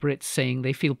 74% of Brits saying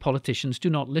they feel politicians do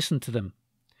not listen to them.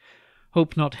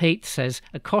 Hope Not Hate says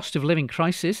a cost of living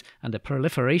crisis and a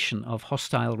proliferation of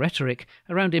hostile rhetoric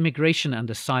around immigration and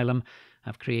asylum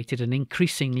have created an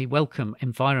increasingly welcome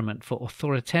environment for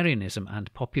authoritarianism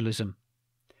and populism.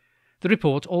 The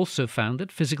report also found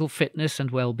that physical fitness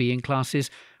and well-being classes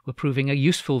were proving a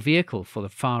useful vehicle for the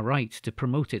far right to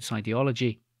promote its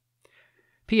ideology.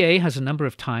 PA has a number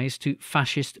of ties to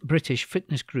fascist British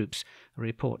fitness groups, a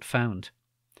report found.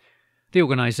 The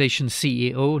organisation's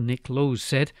CEO, Nick Lowes,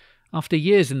 said, after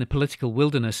years in the political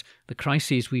wilderness, the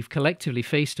crises we've collectively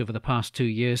faced over the past 2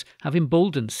 years have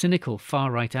emboldened cynical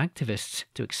far-right activists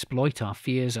to exploit our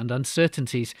fears and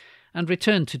uncertainties and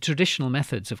return to traditional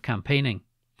methods of campaigning.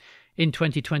 In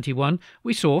 2021,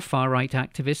 we saw far-right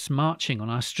activists marching on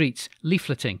our streets,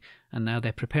 leafleting, and now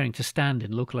they're preparing to stand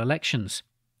in local elections.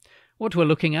 What we're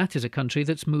looking at is a country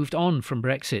that's moved on from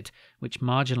Brexit, which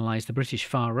marginalised the British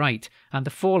far-right, and the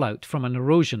fallout from an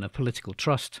erosion of political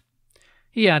trust.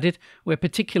 He added, we're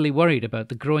particularly worried about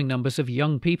the growing numbers of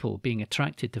young people being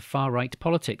attracted to far-right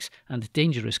politics and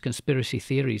dangerous conspiracy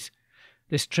theories.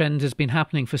 This trend has been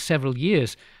happening for several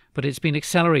years, but it's been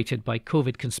accelerated by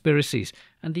COVID conspiracies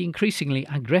and the increasingly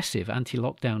aggressive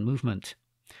anti-lockdown movement.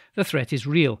 The threat is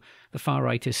real, the far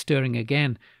right is stirring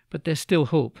again, but there's still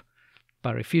hope.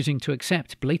 By refusing to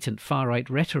accept blatant far-right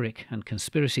rhetoric and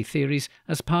conspiracy theories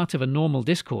as part of a normal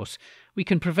discourse, we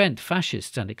can prevent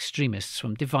fascists and extremists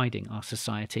from dividing our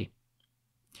society.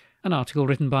 An article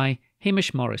written by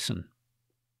Hamish Morrison.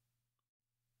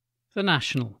 The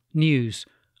National News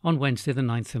on Wednesday the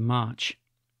 9th of March.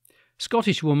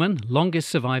 Scottish woman, longest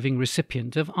surviving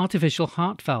recipient of artificial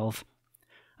heart valve.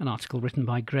 An article written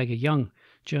by Gregor Young,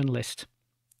 journalist.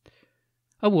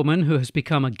 A woman who has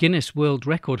become a Guinness World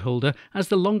Record holder as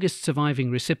the longest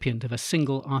surviving recipient of a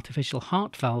single artificial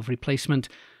heart valve replacement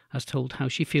has told how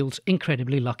she feels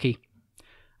incredibly lucky.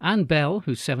 Anne Bell,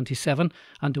 who's 77,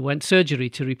 underwent surgery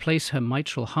to replace her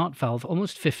mitral heart valve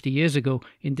almost 50 years ago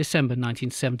in December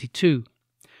 1972.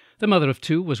 The mother of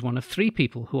two was one of 3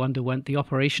 people who underwent the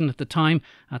operation at the time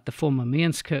at the former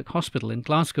Mearnskirk Hospital in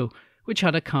Glasgow, which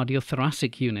had a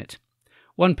cardiothoracic unit.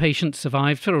 One patient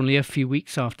survived for only a few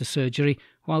weeks after surgery,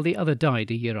 while the other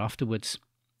died a year afterwards.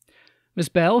 Miss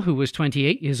Bell, who was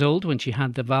 28 years old when she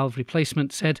had the valve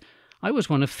replacement, said, "I was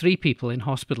one of 3 people in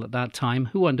hospital at that time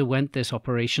who underwent this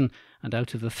operation, and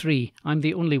out of the 3, I'm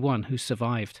the only one who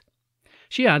survived."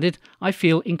 She added, "I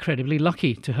feel incredibly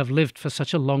lucky to have lived for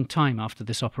such a long time after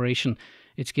this operation.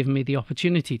 It's given me the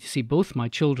opportunity to see both my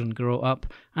children grow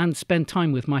up and spend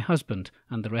time with my husband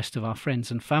and the rest of our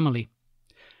friends and family.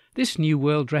 This new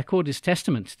world record is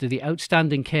testament to the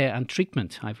outstanding care and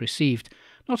treatment I've received,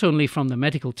 not only from the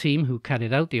medical team who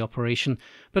carried out the operation,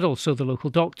 but also the local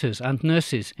doctors and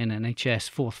nurses in NHS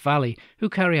Forth Valley who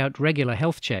carry out regular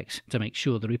health checks to make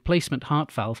sure the replacement heart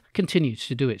valve continues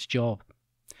to do its job."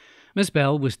 Ms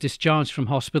Bell was discharged from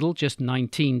hospital just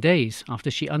 19 days after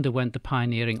she underwent the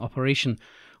pioneering operation,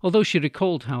 although she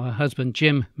recalled how her husband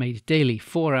Jim made daily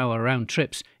 4-hour round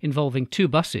trips involving 2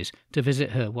 buses to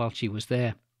visit her while she was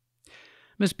there.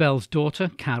 Miss Bell's daughter,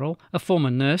 Carol, a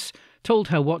former nurse, told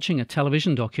how watching a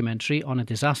television documentary on a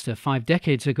disaster 5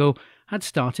 decades ago had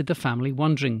started the family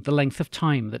wondering the length of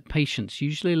time that patients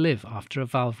usually live after a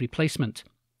valve replacement.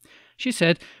 She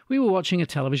said, "We were watching a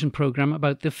television programme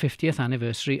about the 50th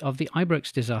anniversary of the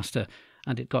Ibrox disaster,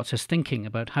 and it got us thinking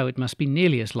about how it must be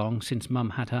nearly as long since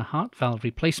Mum had her heart valve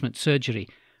replacement surgery,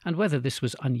 and whether this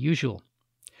was unusual."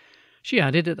 She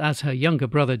added that as her younger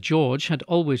brother George had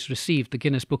always received the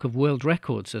Guinness Book of World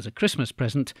Records as a Christmas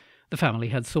present, the family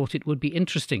had thought it would be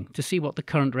interesting to see what the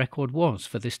current record was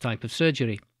for this type of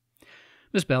surgery.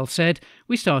 Ms Bell said,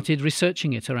 "We started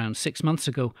researching it around 6 months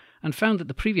ago and found that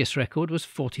the previous record was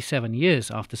 47 years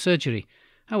after surgery.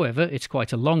 However, it's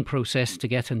quite a long process to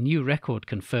get a new record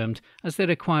confirmed, as they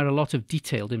require a lot of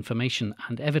detailed information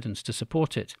and evidence to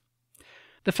support it."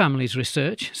 The family's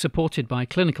research, supported by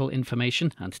clinical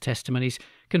information and testimonies,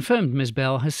 confirmed Ms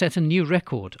Bell has set a new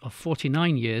record of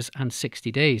 49 years and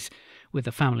 60 days, with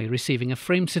the family receiving a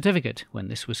framed certificate when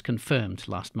this was confirmed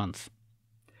last month.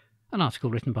 An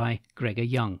article written by Gregor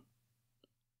Young.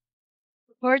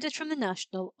 Recorded from the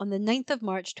National on the 9th of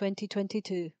March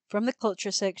 2022, from the Culture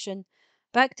section,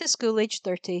 Back to School Age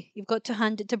 30, You've Got to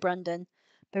Hand It to Brandon,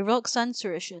 by Roxanne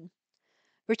Surishan.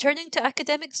 Returning to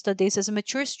academic studies as a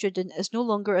mature student is no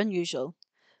longer unusual.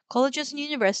 Colleges and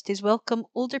universities welcome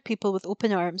older people with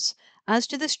open arms, as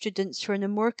do the students who are on a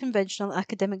more conventional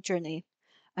academic journey.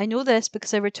 I know this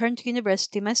because I returned to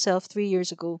university myself 3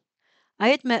 years ago. I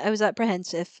admit I was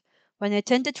apprehensive. When I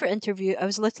attended for interview, I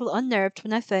was a little unnerved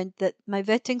when I found that my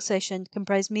vetting session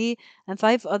comprised me and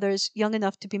 5 others young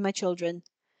enough to be my children.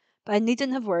 But I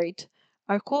needn't have worried.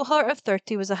 Our cohort of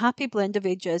 30 was a happy blend of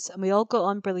ages, and we all got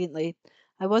on brilliantly.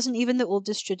 I wasn't even the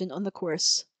oldest student on the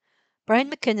course. Brian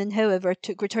McKinnon, however,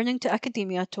 took returning to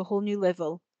academia to a whole new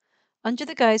level. Under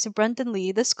the guise of Brandon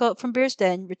Lee, this Scot from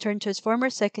Bearsden returned to his former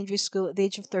secondary school at the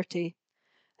age of 30.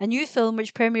 A new film,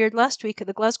 which premiered last week at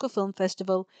the Glasgow Film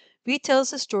Festival,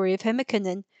 retells the story of how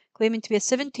McKinnon, claiming to be a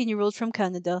 17-year-old from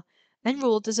Canada,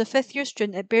 enrolled as a 5th-year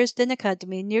student at Bearsden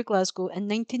Academy near Glasgow in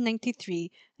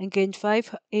 1993 and gained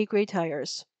 5 A-grade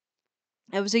hires.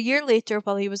 It was a year later,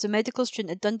 while he was a medical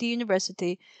student at Dundee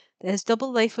University, that his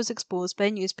double life was exposed by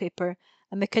a newspaper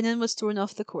and McKinnon was thrown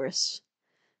off the course.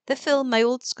 The film My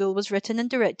Old School was written and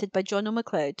directed by John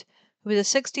O'Macleod, who was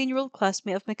a 16-year-old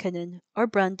classmate of McKinnon, or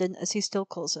Brandon as he still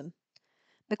calls him.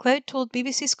 MacLeod told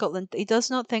BBC Scotland that he does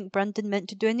not think Brandon meant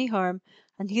to do any harm,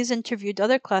 and he has interviewed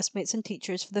other classmates and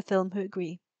teachers for the film who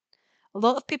agree. A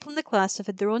lot of people in the class have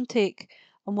had their own take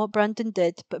on what Brandon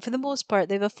did, but for the most part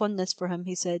they have a fondness for him,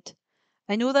 he said.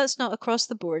 I know that's not across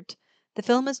the board. The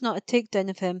film is not a takedown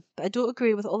of him, but I don't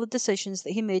agree with all the decisions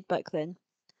that he made back then.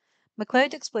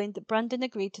 MacLeod explained that Brandon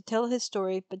agreed to tell his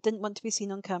story but didn't want to be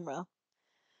seen on camera.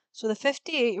 So the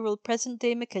 58-year-old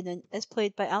present-day McKinnon is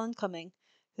played by Alan Cumming,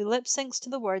 who lip-syncs to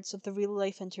the words of the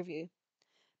real-life interview.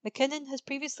 McKinnon has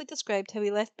previously described how he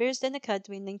left Bearsden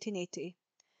Academy in 1980.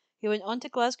 He went on to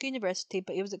Glasgow University,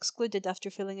 but he was excluded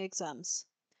after failing exams.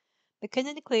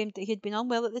 McKinnon claimed that he had been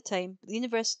unwell at the time, but the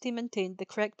university maintained the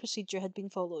correct procedure had been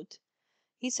followed.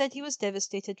 He said he was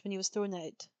devastated when he was thrown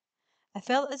out. I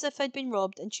felt as if I'd been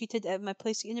robbed and cheated out of my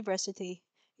place at university,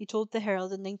 he told the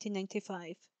Herald in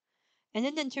 1995. In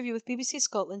an interview with BBC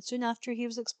Scotland soon after he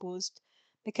was exposed,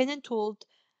 McKinnon told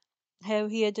how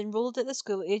he had enrolled at the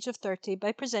school at the age of 30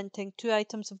 by presenting 2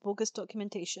 items of bogus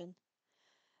documentation.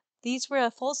 These were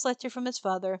a false letter from his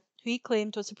father, who he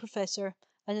claimed was a professor,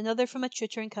 and another from a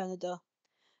tutor in Canada.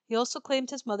 He also claimed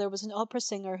his mother was an opera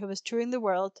singer who was touring the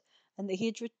world, and that he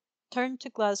had returned to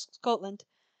Glasgow, Scotland,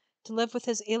 to live with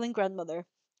his ailing grandmother.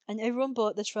 And everyone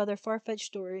bought this rather far-fetched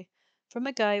story from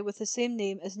a guy with the same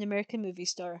name as an American movie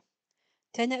star.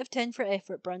 10 out of 10 for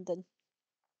effort, Brandon.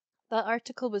 That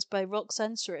article was by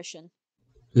Roxanne Surishin.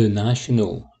 The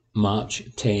National, March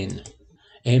 10.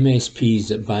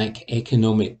 MSPs back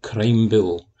economic crime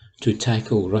bill to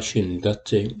tackle Russian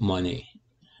dirty money.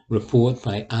 Report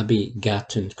by Abby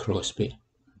Gatton-Crosby.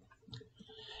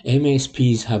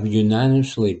 MSPs have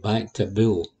unanimously backed a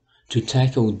bill to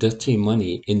tackle dirty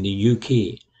money in the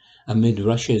UK amid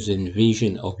Russia's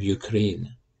invasion of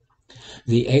Ukraine.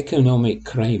 The Economic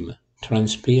Crime,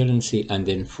 Transparency and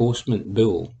Enforcement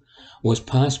Bill was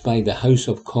passed by the House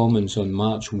of Commons on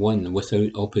March 1 without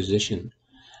opposition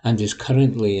and is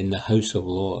currently in the House of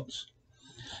Lords.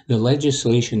 The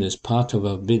legislation is part of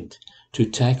a bid to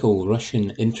tackle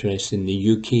Russian interests in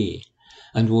the UK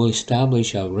and will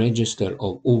establish a register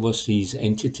of overseas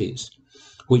entities,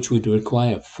 which would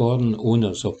require foreign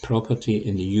owners of property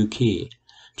in the UK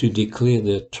to declare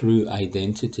their true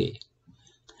identity.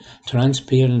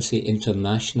 Transparency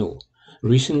International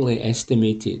recently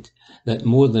estimated that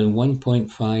more than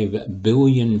 £1.5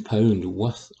 billion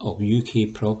worth of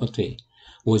UK property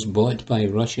was bought by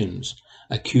Russians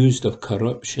accused of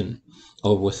corruption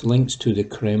or with links to the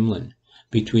Kremlin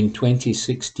between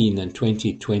 2016 and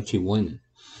 2021,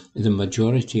 the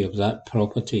majority of that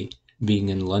property being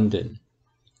in London.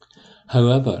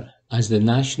 However, as the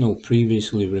National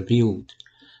previously revealed,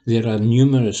 there are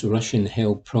numerous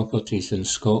Russian-held properties in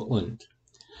Scotland.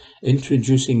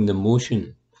 Introducing the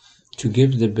motion to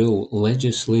give the bill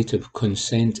legislative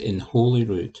consent in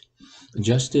Holyrood,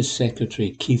 Justice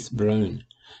Secretary Keith Brown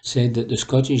said that the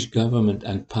Scottish Government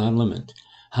and Parliament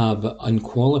have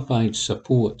unqualified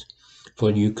support for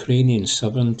Ukrainian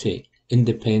sovereignty,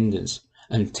 independence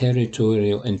and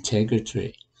territorial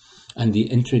integrity and the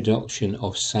introduction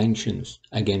of sanctions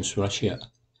against Russia.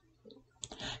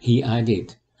 He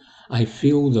added, I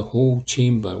feel the whole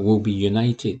chamber will be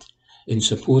united in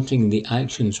supporting the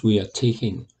actions we are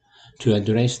taking to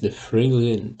address the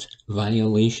flagrant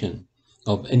violation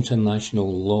of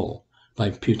international law by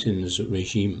Putin's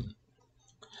regime.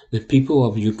 The people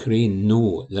of Ukraine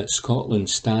know that Scotland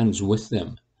stands with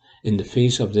them in the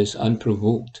face of this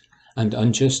unprovoked and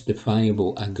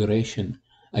unjustifiable aggression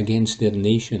against their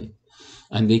nation,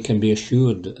 and they can be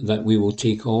assured that we will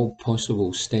take all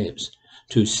possible steps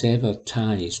to sever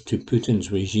ties to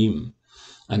Putin's regime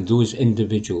and those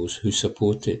individuals who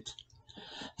support it.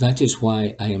 That is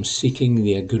why I am seeking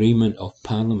the agreement of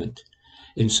Parliament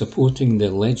in supporting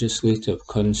the legislative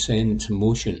consent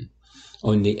motion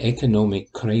on the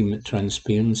economic crime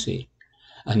transparency,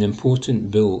 an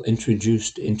important bill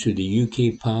introduced into the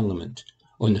UK Parliament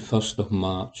on the 1st of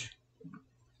March.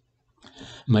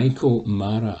 Michael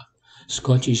Mara,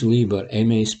 Scottish Labour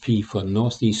MSP for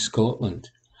North East Scotland,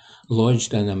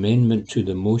 lodged an amendment to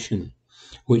the motion,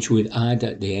 which would add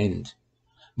at the end,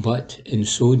 but in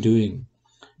so doing,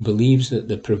 believes that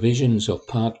the provisions of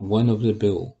Part 1 of the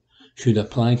bill should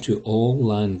apply to all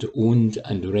land owned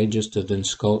and registered in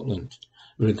Scotland,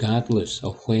 regardless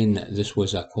of when this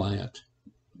was acquired.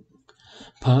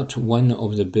 Part 1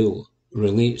 of the bill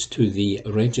relates to the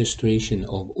registration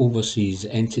of overseas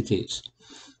entities,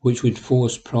 which would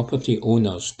force property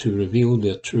owners to reveal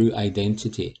their true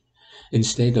identity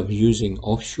instead of using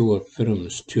offshore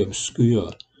firms to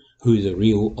obscure who the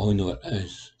real owner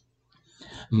is.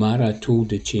 Mara told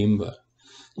the Chamber,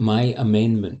 my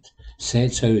amendment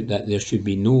sets out that there should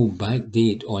be no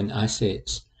backdate on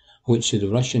assets which the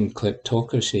Russian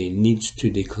kleptocracy needs to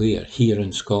declare here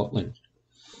in Scotland.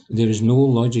 There is no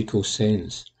logical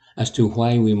sense as to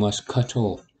why we must cut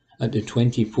off at the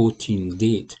 2014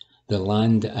 date the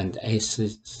land and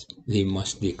assets they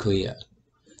must declare.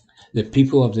 The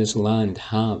people of this land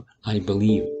have, I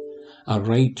believe, a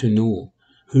right to know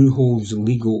who holds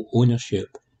legal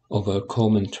ownership of our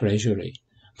common treasury,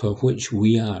 for which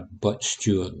we are but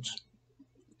stewards.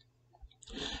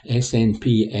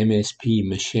 SNP MSP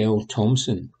Michelle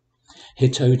Thomson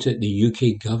hit out at the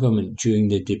UK government during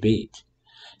the debate,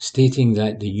 stating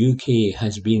that the UK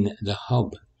has been the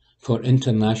hub for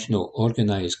international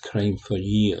organised crime for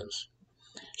years.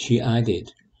 She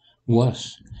added,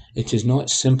 "Worse, it is not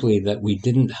simply that we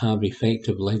didn't have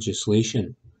effective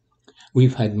legislation.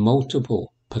 We've had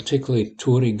multiple, particularly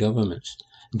Tory governments,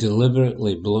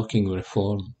 deliberately blocking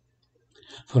reform.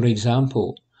 For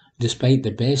example, despite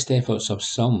the best efforts of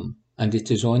some, and it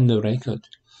is on the record,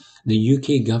 the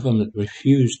UK government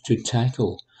refused to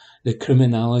tackle the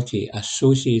criminality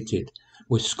associated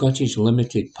with Scottish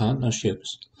limited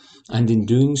partnerships, and in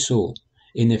doing so,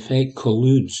 in effect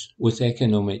colludes with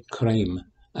economic crime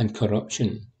and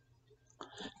corruption."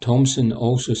 Thomson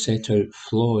also set out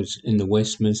flaws in the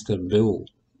Westminster Bill.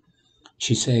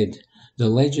 She said, "The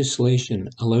legislation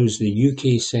allows the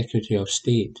UK Secretary of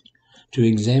State to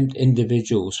exempt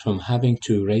individuals from having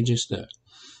to register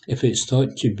if it's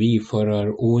thought to be for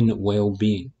our own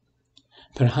well-being.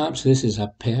 Perhaps this is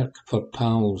a perk for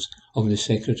pals of the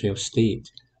Secretary of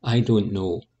State. I don't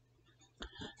know."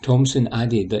 Thomson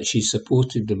added that she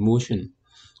supported the motion,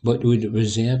 but would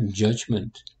reserve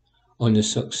judgment on the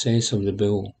success of the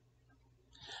bill.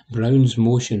 Brown's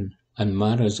motion and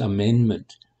Mara's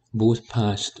amendment both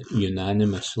passed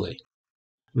unanimously.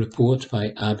 Report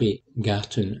by Abby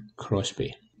Gatton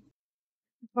Crosby.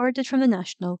 Recorded from the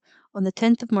National on the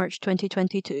 10th of March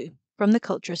 2022, from the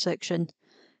Culture section.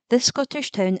 This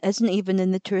Scottish town isn't even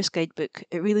in the tourist guidebook,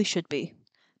 it really should be.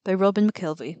 By Robin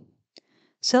McKelvey.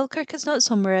 Selkirk is not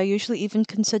somewhere I usually even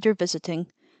consider visiting.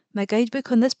 My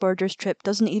guidebook on this Borders trip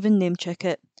doesn't even name-check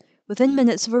it. Within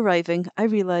minutes of arriving, I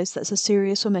realise that's a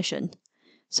serious omission.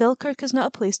 Selkirk is not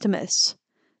a place to miss.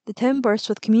 The town bursts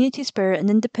with community spirit and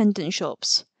independent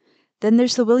shops. Then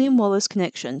there's the William Wallace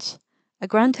connections. A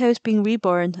grand house being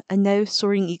reborn, and now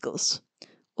soaring eagles.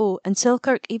 Oh, and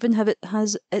Selkirk even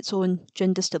has its own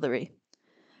gin distillery.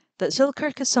 That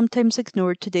Selkirk is sometimes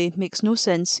ignored today makes no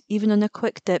sense, even on a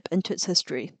quick dip into its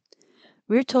history.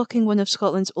 We're talking one of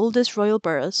Scotland's oldest royal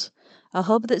boroughs, a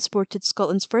hub that sported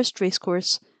Scotland's first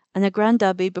racecourse, and a grand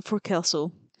abbey before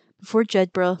Kelso, before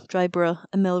Jedburgh, Dryburgh,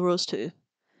 and Melrose too.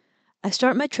 I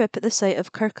start my trip at the site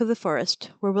of Kirk of the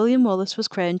Forest, where William Wallace was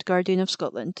crowned Guardian of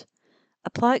Scotland. A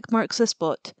plaque marks the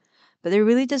spot, but there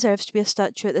really deserves to be a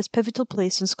statue at this pivotal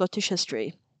place in Scottish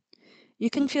history. You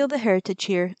can feel the heritage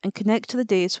here and connect to the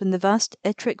days when the vast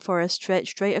Ettrick Forest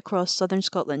stretched right across southern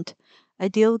Scotland,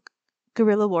 ideal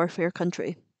guerrilla warfare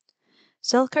country.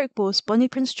 Selkirk boasts Bonnie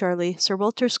Prince Charlie, Sir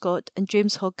Walter Scott, and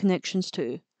James Hogg connections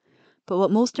too. But what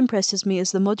most impresses me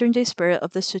is the modern-day spirit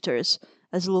of the Souters,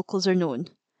 as the locals are known,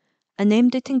 a name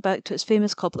dating back to its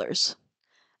famous cobblers.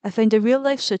 I find a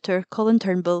real-life Souter, Colin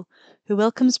Turnbull, who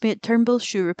welcomes me at Turnbull's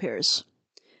Shoe Repairs.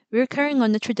 We're carrying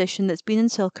on the tradition that's been in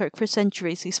Selkirk for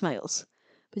centuries, he smiles.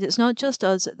 But it's not just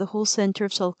us, the whole centre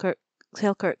of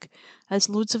Selkirk has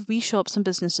loads of wee shops and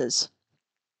businesses.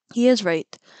 He is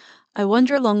right. I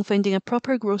wander along finding a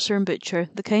proper grocer and butcher,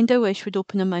 the kind I wish would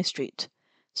open on my street.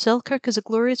 Selkirk is a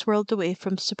glorious world away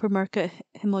from supermarket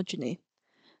homogeny.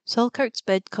 Selkirk's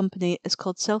bed company is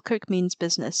called Selkirk Means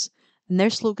Business, and their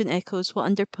slogan echoes what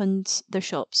underpins their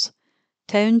shops: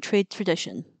 Town Trade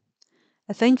Tradition.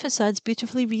 I find facades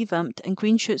beautifully revamped and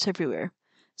green shoots everywhere,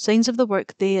 signs of the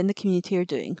work they and the community are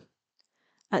doing.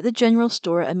 At the general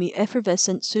store I meet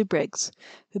effervescent Sue Briggs,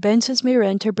 who bounces me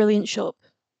around her brilliant shop.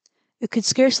 It could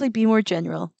scarcely be more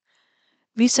general.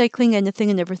 Recycling anything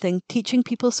and everything, teaching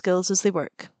people skills as they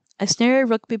work. I snare a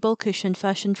rugby ball cushion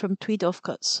fashioned from tweed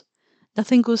offcuts.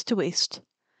 Nothing goes to waste.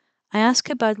 I ask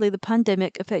how badly the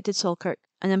pandemic affected Selkirk,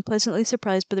 and am pleasantly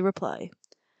surprised by the reply.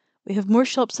 We have more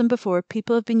shops than before.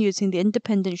 People have been using the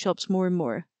independent shops more and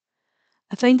more.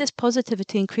 I find this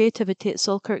positivity and creativity at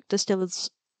Selkirk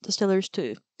distillers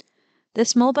too. This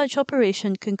small batch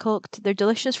operation concoct their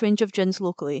delicious range of gins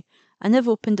locally, and have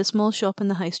opened a small shop in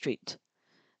the high street.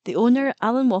 The owner,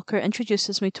 Alan Walker,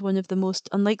 introduces me to one of the most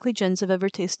unlikely gins I've ever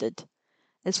tasted.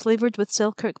 It's flavoured with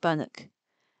Selkirk bannock.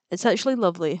 It's actually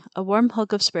lovely, a warm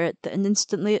hug of spirit that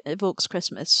instantly evokes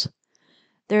Christmas.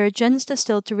 There are gins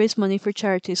distilled to raise money for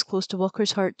charities close to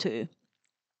Walker's heart too.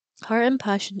 Heart and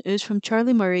passion ooze from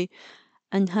Charlie Murray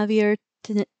and Javier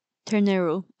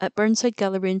Ternero at Burnside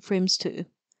Gallery and Frames too.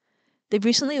 They've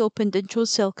recently opened and chose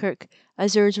Selkirk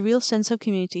as there is a real sense of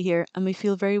community here and we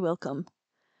feel very welcome.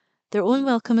 Their own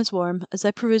welcome is warm as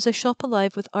I peruse a shop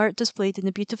alive with art displayed in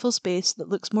a beautiful space that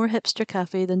looks more hipster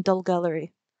cafe than dull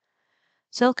gallery.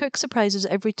 Selkirk surprises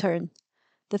every turn.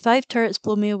 The 5 turrets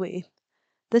blow me away.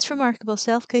 This remarkable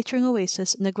self-catering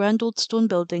oasis in a grand old stone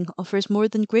building offers more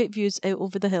than great views out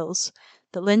over the hills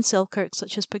that lend Selkirk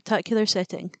such a spectacular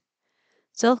setting.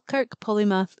 Selkirk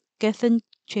polymath Gethin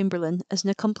Chamberlain is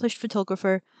an accomplished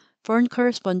photographer, foreign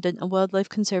correspondent and wildlife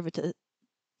conservationist.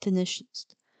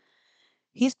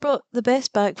 He's brought the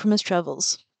best back from his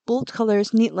travels. Bold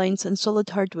colours, neat lines and solid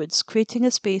hardwoods, creating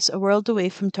a space a world away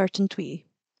from Turton Twee.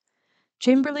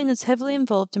 Chamberlain is heavily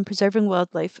involved in preserving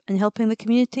wildlife and helping the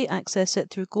community access it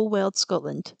through Go Wild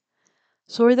Scotland.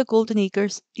 So are the Golden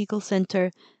Eagle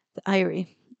Centre, the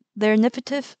IRI. Their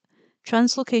innovative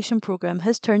translocation programme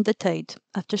has turned the tide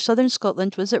after southern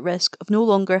Scotland was at risk of no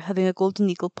longer having a golden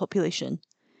eagle population.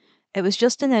 It was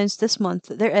just announced this month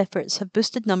that their efforts have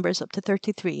boosted numbers up to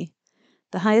 33,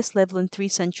 the highest level in 3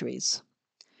 centuries.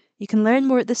 You can learn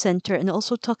more at the centre and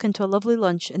also tuck into a lovely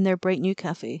lunch in their bright new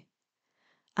cafe.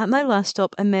 At my last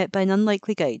stop, I'm met by an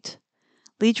unlikely guide.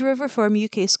 Leader of Reform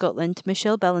UK Scotland,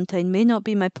 Michelle Ballantyne may not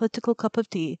be my political cup of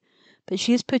tea, but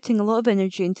she is putting a lot of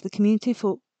energy into the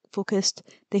community-focused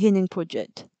The Haining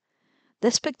Project.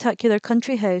 This spectacular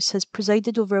country house has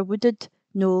presided over a wooded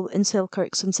knoll in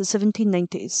Selkirk since the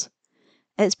 1790s.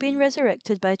 It's been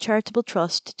resurrected by a charitable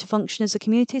trust to function as a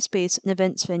community space and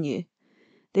events venue.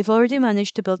 They've already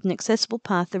managed to build an accessible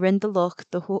path around the loch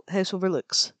the house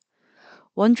overlooks.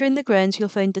 Wandering the grounds, you'll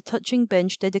find a touching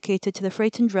bench dedicated to the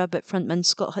Frightened Rabbit frontman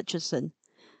Scott Hutchison.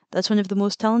 That's one of the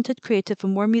most talented, creative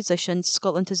and warm musicians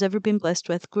Scotland has ever been blessed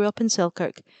with. Grew up in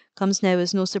Selkirk, comes now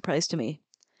as no surprise to me.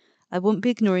 I won't be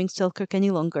ignoring Selkirk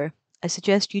any longer. I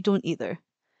suggest you don't either.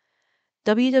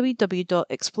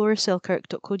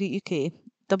 www.explorerselkirk.co.uk,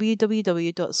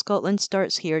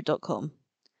 www.scotlandstartshere.com.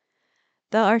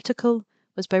 That article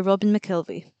was by Robin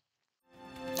McKelvey.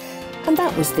 And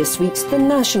that was this week's The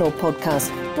National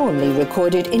Podcast, normally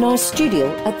recorded in our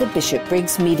studio at the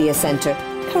Bishopbriggs Media Centre,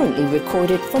 currently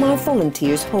recorded from our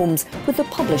volunteers' homes with the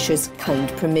publisher's kind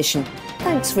permission.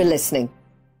 Thanks for listening.